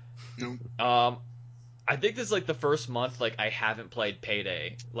 Nope. I think this is like the first month like I haven't played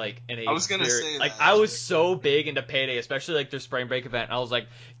Payday like in a I was gonna very, say like that, I was actually. so big into Payday, especially like their spring break event. And I was like,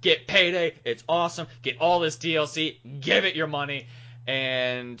 get Payday, it's awesome. Get all this DLC, give it your money,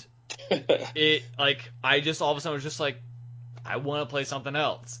 and it like I just all of a sudden was just like, I want to play something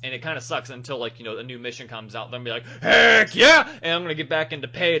else, and it kind of sucks until like a new mission comes out. Then be like, heck yeah, and I'm gonna get back into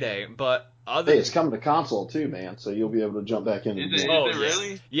Payday. But other Hey, it's coming to console too, man. So you'll be able to jump back in and Is it, do it. is it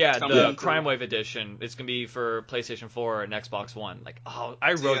really? Yeah, It's coming the into- Crime Wave edition. It's gonna be for PlayStation 4 and Xbox One. Like, oh,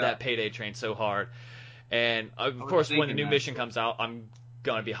 I rode Yeah. that Payday train so hard, and of was course, when the thinking new that. mission comes out, I'm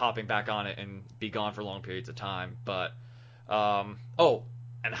gonna be hopping back on it and be gone for long periods of time. But, oh,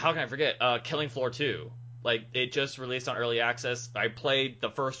 and how can I forget? Killing Floor 2. Like, it just released on early access. I played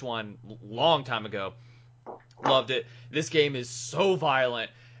the first one long time ago. Loved it. This game is so violent,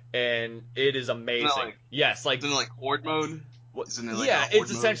 and it is amazing. like- Yes, like Isn't it like horde mode? what- Isn't it like yeah, a horde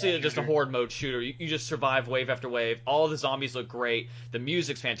it's mode essentially just a shooter? horde mode shooter. You just survive wave after wave. All the zombies look great. The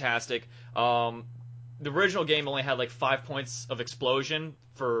music's fantastic. The original game only had like 5 points of explosion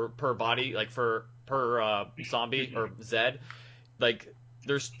per body, like per zombie or Zed. Like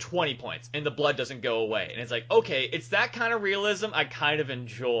there's 20 points, and the blood doesn't go away. And it's like, okay, it's that kind of realism I kind of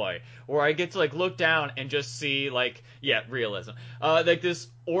enjoy, where I get to like look down and just see like, yeah, realism. Like this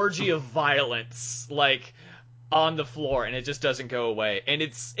orgy of violence, like on the floor, and it just doesn't go away, and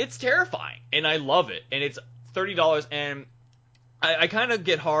it's terrifying, and I love it, and it's $30, and I kind of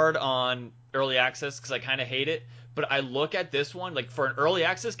get hard on early access because I kind of hate it, but I look at this one like for an early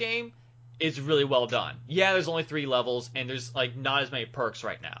access game, it's really well done. Yeah, there's only 3 levels, and there's like not as many perks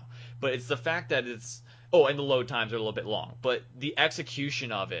right now, but it's the fact that it's and the load times are a little bit long, but the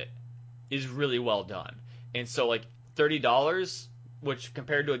execution of it is really well done, and so like $30, which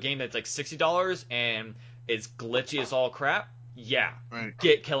compared to a game that's like $60 and it's glitchy as all crap, yeah, Right.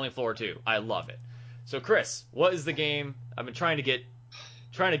 get Killing Floor 2. I love it. So Chris, what is the game I've been trying to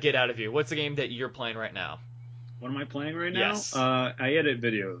get out of you? What's the game that you're playing right now? What am I playing right now? Yes. I edit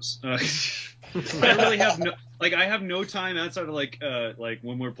videos. I don't really have I have no time outside of like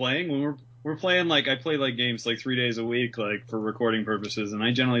when we're playing. When we're playing, like I play like games like 3 days a week, like for recording purposes, and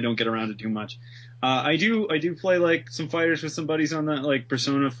I generally don't get around to too much. I do play like some fighters with some buddies on that, like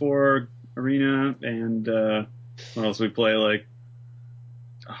Persona 4 Arena, and what else we play? Like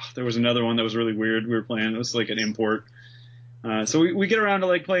there was another one that was really weird. We were playing. It was like an import. So we get around to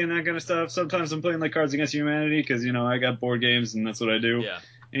like playing that kind of stuff. Sometimes I'm playing like Cards Against Humanity because I got board games and that's what I do. Yeah.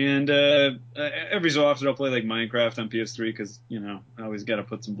 And every so often I'll play like Minecraft on PS3 because I always got to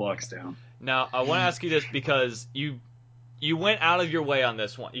put some blocks down. Now I want to ask you this because you went out of your way on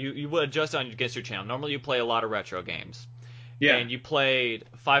this one. You would just on against your channel. Normally you play a lot of retro games. Yeah. And you played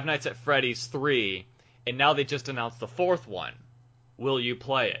Five Nights at Freddy's 3, and now they just announced the 4th one. Will you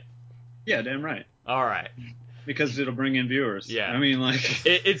play it? Yeah, damn right. All right. Because it'll bring in viewers. Yeah. I mean, like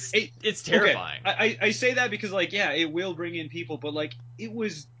it's terrifying. Okay. I say that because like it will bring in people, but like it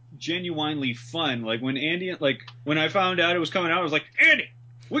was genuinely fun. Like when when I found out it was coming out, I was like, Andy,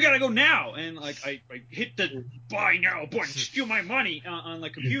 we gotta go now, and like I hit the buy now button, steal my money on the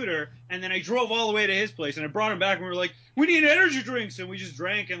computer, and then I drove all the way to his place, and I brought him back, and we were like, we need energy drinks, and we just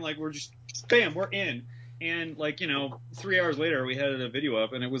drank, and like we're just bam, we're in. And like 3 hours later, we had a video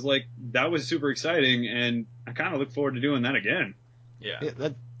up, and it was like that was super exciting, and I kind of look forward to doing that again. Yeah.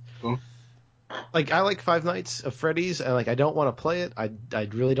 Cool. Like I like Five Nights at Freddy's, and like I don't want to play it. I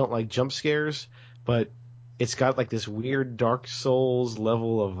really don't like jump scares, but it's got like this weird Dark Souls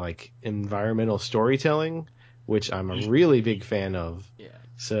level of like environmental storytelling, which I'm a really big fan of. Yeah.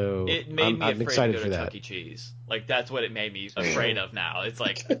 So It made me I'm afraid excited to go for to that. Chuck E. Cheese. Like that's what it made me afraid of now. It's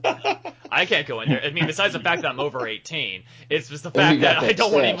like I can't go in there. I mean, besides the fact that I'm over 18, it's just the fact that I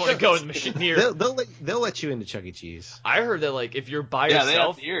don't want anyone to go in the machine near. They'll let you into Chuck E. Cheese. I heard that like if you're by Yeah, they have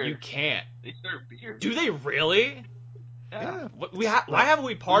yourself, beer. you can't. They serve beer. Do they really? Yeah. Why haven't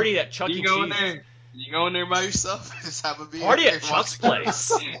we partied at Chuck E. You go in Cheese? there. You go in there by yourself. Just have a beer. Party at Watch Chuck's the game.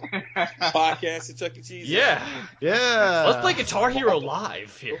 place. Podcast at Chuck E. Cheese. Yeah. Yeah. Let's play Guitar Hero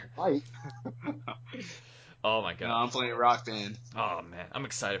Live here. Fight. Oh my No, god. I'm playing Rock Band. Oh man, I'm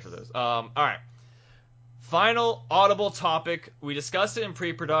excited for those. All right. Final audible topic. We discussed it in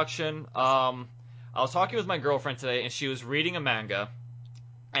pre-production. I was talking with my girlfriend today, and she was reading a manga,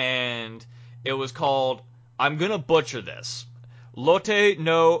 and it was called, I'm gonna butcher this, Lotte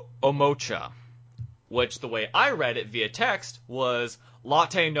no Omocha, which the way I read it via text was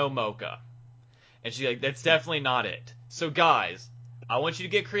Latte no Mocha. And she's like, that's definitely not it. So guys, I want you to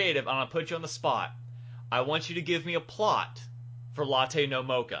get creative. I'm gonna put you on the spot. I want you to give me a plot for Latte no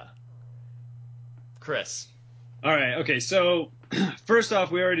Mocha. Chris. All right. Okay. So first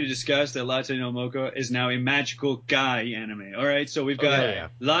off, we already discussed that Latte no Mocha is now a magical guy anime. All right. So we've got Okay.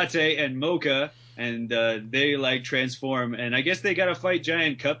 Latte and Mocha, and they like transform, and I guess they gotta fight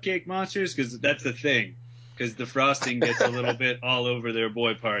giant cupcake monsters because that's the thing. Because the frosting gets a little bit all over their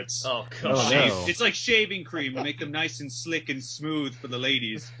boy parts. Oh, Oh, God. no. It's like shaving cream to make them nice and slick and smooth for the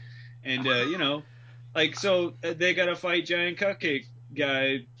ladies. And, they gotta fight giant cupcake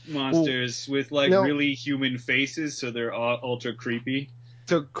guy monsters with, like, no. really human faces, so they're all ultra creepy.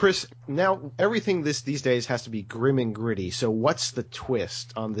 So, Chris, now everything these days has to be grim and gritty. So, what's the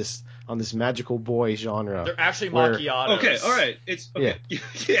twist on this magical boy genre? They're actually Where- macchiatos. Okay, all right. It's okay.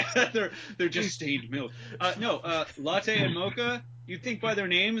 Yeah, they're just stained milk. Latte and Mocha. You'd think by their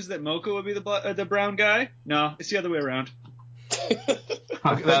names that Mocha would be the brown guy. No, it's the other way around.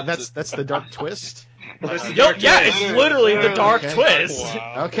 Okay, that's the dark twist. That's the Yo, dark yeah, twist. it's literally the dark Okay. twist.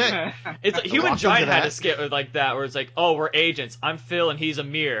 Wow. Okay. It's like Human Walk Giant into had that. a skit like that where it's like, oh, we're agents. I'm Phil and he's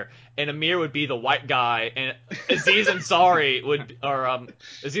Amir, and Amir would be the white guy, and Aziz Ansari would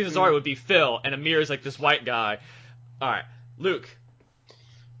be Phil, and Amir is like this white guy. All right, Luke.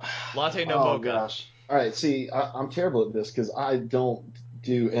 Latte no Oh Mocha. gosh. All right. See, I'm terrible at this because I don't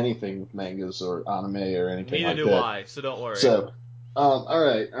do anything with mangas or anime or anything Neither like do that. I, so don't worry. So, all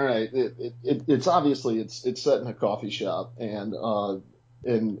right. It's obviously it's set in a coffee shop, and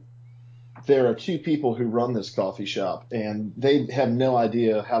there are two people who run this coffee shop, and they have no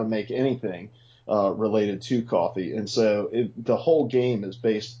idea how to make anything related to coffee, and so the whole game is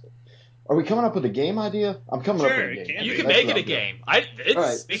based. Are we coming up with a game idea? I'm coming up Sure, with a it game. can You be. can That's make what it a I'm doing. game. All right,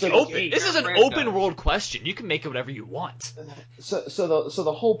 It's so- open. This is an Franchise. open world question. You can make it whatever you want. So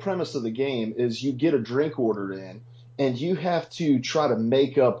the whole premise of the game is you get a drink ordered in, and you have to try to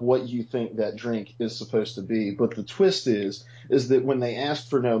make up what you think that drink is supposed to be. But the twist is that when they ask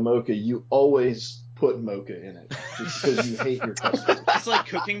for no mocha, you always put mocha in it just because you hate your customers. It's like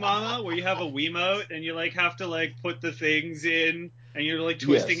Cooking Mama, where you have a Wiimote and you like have to like put the things in, and you're like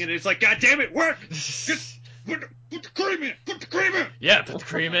twisting Yes. it. And it's like, God damn it, work! Just put the cream in. Put the cream in. Yeah, put the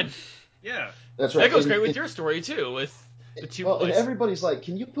cream in. Yeah. That's right. That goes And- great with and- your story too, with the two Well, and boys. everybody's like,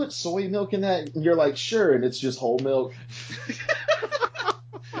 "Can you put soy milk in that?" And you're like, "Sure," and it's just whole milk.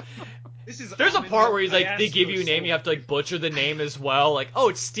 There's a almond part milk. where he's I like, they asked give for you a name, soy. you have to like butcher the name as well. Like, oh,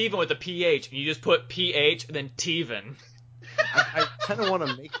 it's Steven with a PH, and you just put PH and then Teven. I kind of want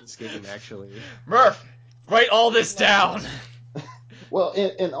to make this game actually. Murph, write all this down. Well,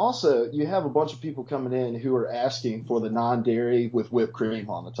 and also you have a bunch of people coming in who are asking for the non-dairy with whipped cream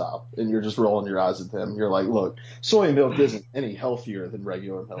on the top, and you're just rolling your eyes at them. You're like, "Look, soy milk isn't any healthier than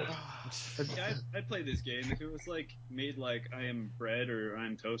regular milk." Yeah, I'd play this game if it was like made like I Am Bread or I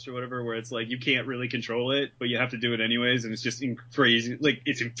Am Toast or whatever, where it's like you can't really control it, but you have to do it anyways, and it's just crazy, like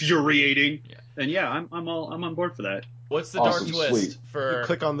it's infuriating. Yeah. Then yeah, I'm on board for that. What's the Awesome, dark twist sweet. for? You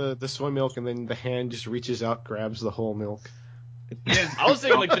click on the soy milk, and then the hand just reaches out, grabs the whole milk. I was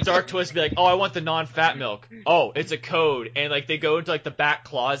thinking like the dark twist would be like, oh, I want the non-fat milk. Oh, it's a code, and like they go into like the back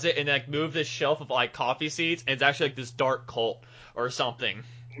closet and like move this shelf of like coffee seeds, and it's actually like this dark cult or something.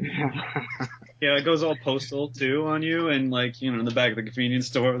 Yeah, it goes all postal too on you, and like in the back of the convenience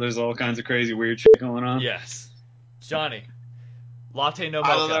store, there's all kinds of crazy weird shit going on. Yes, Johnny, latte no I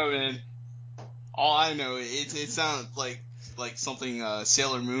don't mocha. know, man. All I know, it sounds like something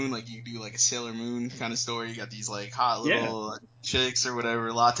Sailor Moon, like you do like a Sailor Moon kind of story. You got these like hot little chicks or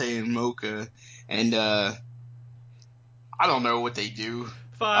whatever, latte and mocha, and I don't know what they do.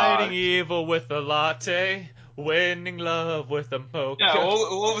 Fighting evil with a latte, winning love with a mocha. Yeah,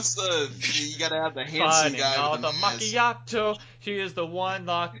 what was you gotta have the handsome Fighting guy out with the the mask. macchiato. She is the one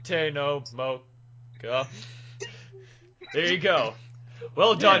latte no mocha. There you go.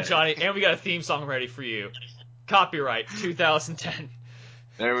 Well done, Yeah. Johnny. And we got a theme song ready for you. Copyright 2010.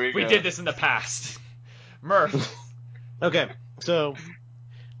 There we go. We did this in the past. Murph. Okay, so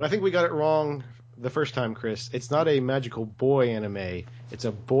I think we got it wrong the first time, Chris. It's not a magical boy anime. It's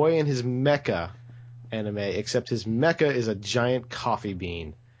a boy and his mecha anime, except his mecha is a giant coffee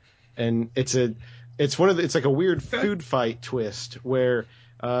bean, and it's like a weird food fight twist where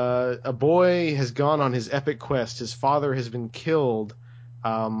a boy has gone on his epic quest. His father has been killed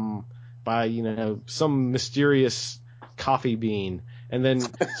by some mysterious coffee bean, and then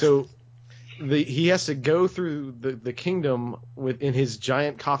so he has to go through the kingdom in his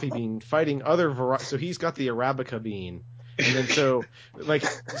giant coffee bean, fighting other so he's got the Arabica bean, and then so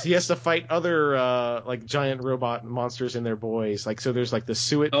he has to fight other like giant robot monsters and their boys. Like so, there's like the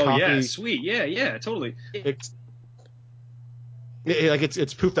suet Oh coffee. yeah, sweet. Yeah, totally.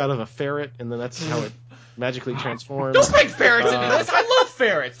 It's pooped out of a ferret, and then that's how it magically transforms. Don't bring ferrets into this. I love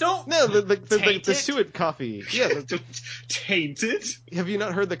ferrets. Don't. No, the Taint it? suet coffee. Yeah, Tainted? have you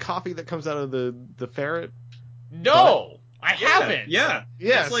not heard the coffee that comes out of the ferret? No, I haven't. Yeah.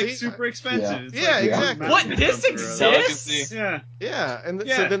 Yeah, It's like see? super expensive. It's Yeah, like exactly. What? This something or other. exists? Yeah. Yeah, and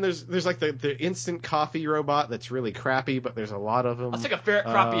Yeah. so then there's like the instant coffee robot that's really crappy, but there's a lot of them. I'll take a ferret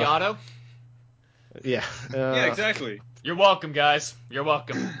crappiato. Yeah. Yeah, exactly. You're welcome, guys. You're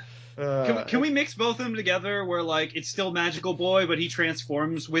welcome. Can we mix both of them together where, like, it's still Magical Boy, but he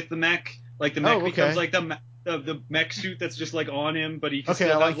transforms with the mech? Like, the mech becomes, like, the mech suit that's just, like, on him, but he can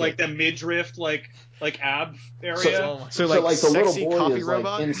still have, like, the midriff, like ab area. So like the little sexy boy coffee is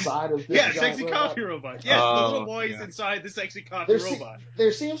robot? like inside of this Yeah, giant sexy robot. coffee robot. Yes, the little boy is inside the sexy coffee robot.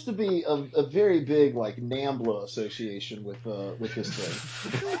 There seems to be a very big like NAMBLA association with this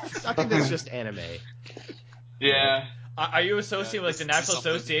thing. I think that's just anime. Yeah. Are you associating with like the this is National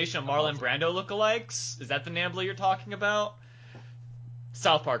something Association of Marlon Brando lookalikes? Is that the NAMBLA you're talking about?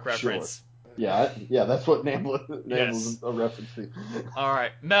 South Park reference. Yeah, that's what NAMBLA Yes. is a reference to. All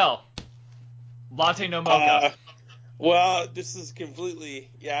right, Mel. Latte no mocha. Well, this is completely,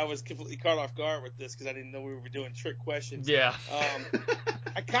 I was completely caught off guard with this because I didn't know we were doing trick questions. Yeah.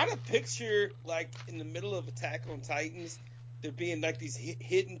 I kind of picture, like, in the middle of Attack on Titans, there being, like, these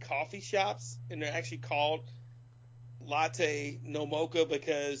hidden coffee shops, and they're actually called Latte no mocha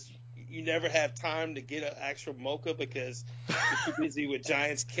because you never have time to get an actual mocha because you're too busy with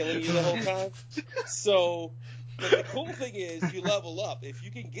giants killing you the whole time. So, but the cool thing is you level up. If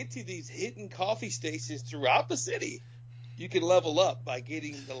you can get to these hidden coffee stations throughout the city, you can level up by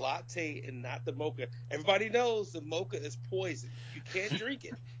getting the latte and not the mocha. Everybody knows the mocha is poison. You can't drink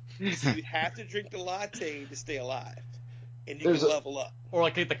it. So you have to drink the latte to stay alive. And you can level up. Or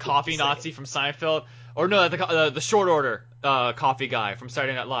like the coffee Nazi from Seinfeld. Or no, the short order coffee guy from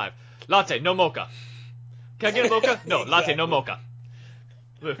Saturday Night Live. Latte, no mocha. Can I get a mocha? No, latte, no mocha.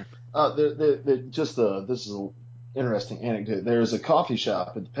 This is an interesting anecdote. There's a coffee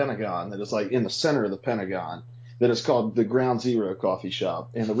shop at the Pentagon that is like in the center of the Pentagon that is called the Ground Zero Coffee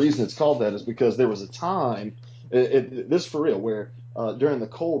Shop. And the reason it's called that is because there was a time, this is for real, where during the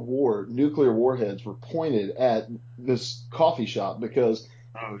Cold War, nuclear warheads were pointed at this coffee shop because,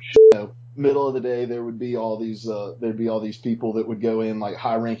 middle of the day there would be all these people that would go in, like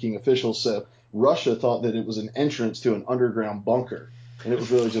high-ranking officials. So Russia thought that it was an entrance to an underground bunker, and it was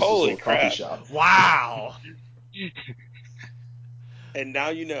really just this little coffee shop. Wow. And now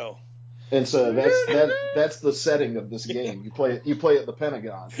you know. And so that's the setting of this game. You play at the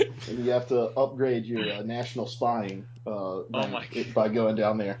Pentagon, and you have to upgrade your national spying by going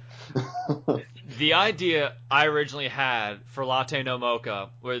down there. The idea I originally had for Latte No Mocha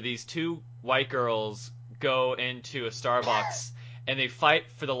were these two white girls go into a Starbucks and they fight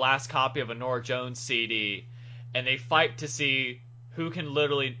for the last copy of a Norah Jones CD, and they fight to see who can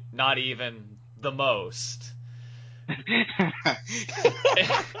literally not even the most.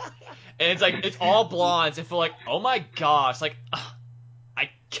 And it's like, it's all blondes and feel like, oh my gosh, like, I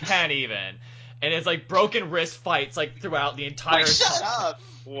can't even. And it's like broken wrist fights like throughout the entire time. Shut up!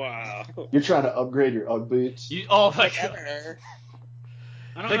 Wow. You're trying to upgrade your Ugg boots. Oh my god.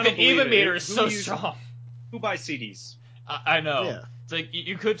 Like the even meter is so strong. Who buys CDs? I know. Yeah. It's like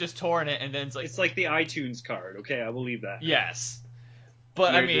you could just torrent it and then It's like the iTunes card. Okay, I believe that. yes.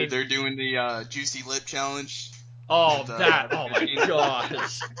 But I mean, they're doing the juicy lip challenge. oh with, that, oh my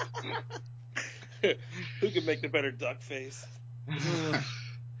gosh. Who can make the better duck face?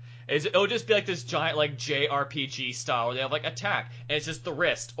 It'll just be like this giant like JRPG style where they have like attack and it's just the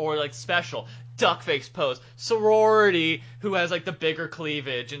wrist, or like special duck face pose, sorority who has like the bigger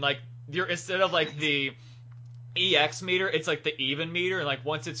cleavage, and like you're, instead of like the EX meter, it's like the even meter, and like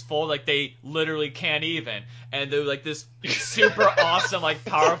once it's full, like they literally can't even, and they're like this super awesome like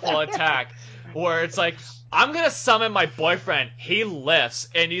powerful attack where it's like, I'm gonna summon my boyfriend, he lifts,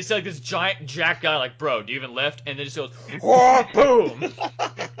 and you see like this giant jack guy like, bro, do you even lift? And then just goes, oh, boom.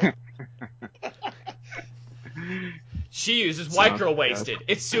 She uses white girl wasted.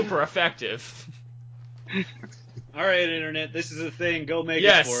 It's super effective. All right, Internet, this is a thing. Go make it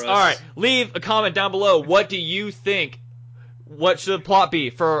Yes, for us. all right. Leave a comment down below. What do you think? What should the plot be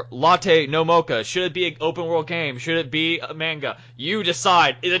for Latte no Mocha? Should it be an open world game? Should it be a manga? You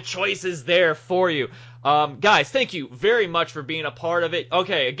decide. The choice is there for you. Guys, thank you very much for being a part of it.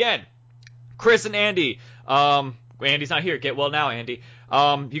 Okay, again, Chris and Andy. Andy's not here. Get well now, Andy.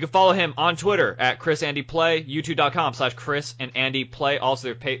 You can follow him on Twitter at ChrisAndyPlay, YouTube.com/ChrisAndAndyPlay.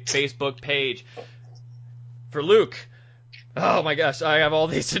 Also their Facebook page. For Luke, Oh my gosh, I have all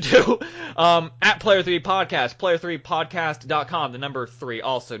these to do. At Player3 Podcast, player3podcast.com, the number 3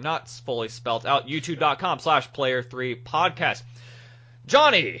 also, not fully spelled out, youtube.com/player3podcast.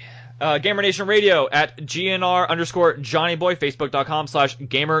 Johnny, Gamer Nation Radio at GNR_JohnnyBoy,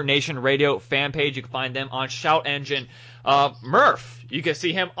 Facebook.com/Gamer Nation Radio fan page. You can find them on Shout Engine. Murph, you can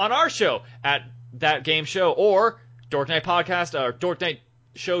see him on our show at That Game Show or Dork Night Podcast or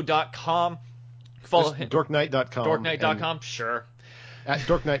DorkNightShow.com. Follow him. Dorknight.com. Dorknight.com, sure. At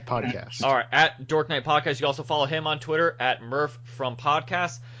Dorknight Podcast. All right, at Dorknight Podcast. You can also follow him on Twitter at Murph from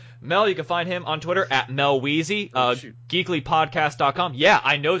Podcast. Mel, you can find him on Twitter at Mel Weezy. Geeklypodcast.com. Yeah,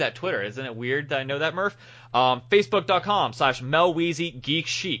 I know that Twitter. Isn't it weird that I know that, Murph? Facebook.com/Mel Weezy Geek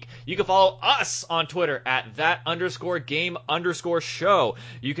Chic. You can follow us on Twitter at that_game_show.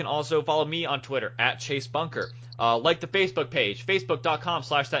 You can also follow me on Twitter at Chase Bunker. Like the Facebook page,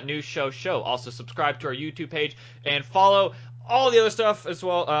 facebook.com/thatnewsshow. Also subscribe to our YouTube page and follow all the other stuff as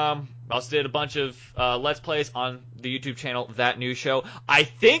well. Also did a bunch of Let's Plays on the YouTube channel, That New Show. I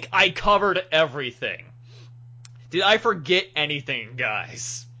think I covered everything. Did I forget anything,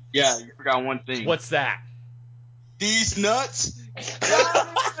 guys? Yeah, you forgot one thing. What's that? These nuts?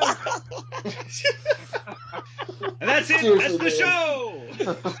 And that's it. Seriously, That's the man. show.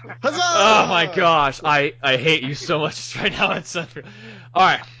 Huzzah! Oh my gosh, I hate you so much right now. It's unreal. All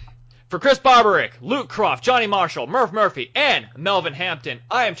right. For Chris Barbarick, Luke Croft, Johnny Marshall, Murph Murphy, and Melvin Hampton,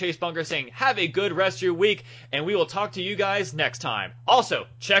 I am Chase Bunker saying have a good rest of your week, and we will talk to you guys next time. Also,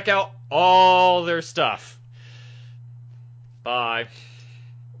 check out all their stuff. Bye.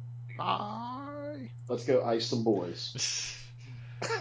 Bye. Let's go ice some boys.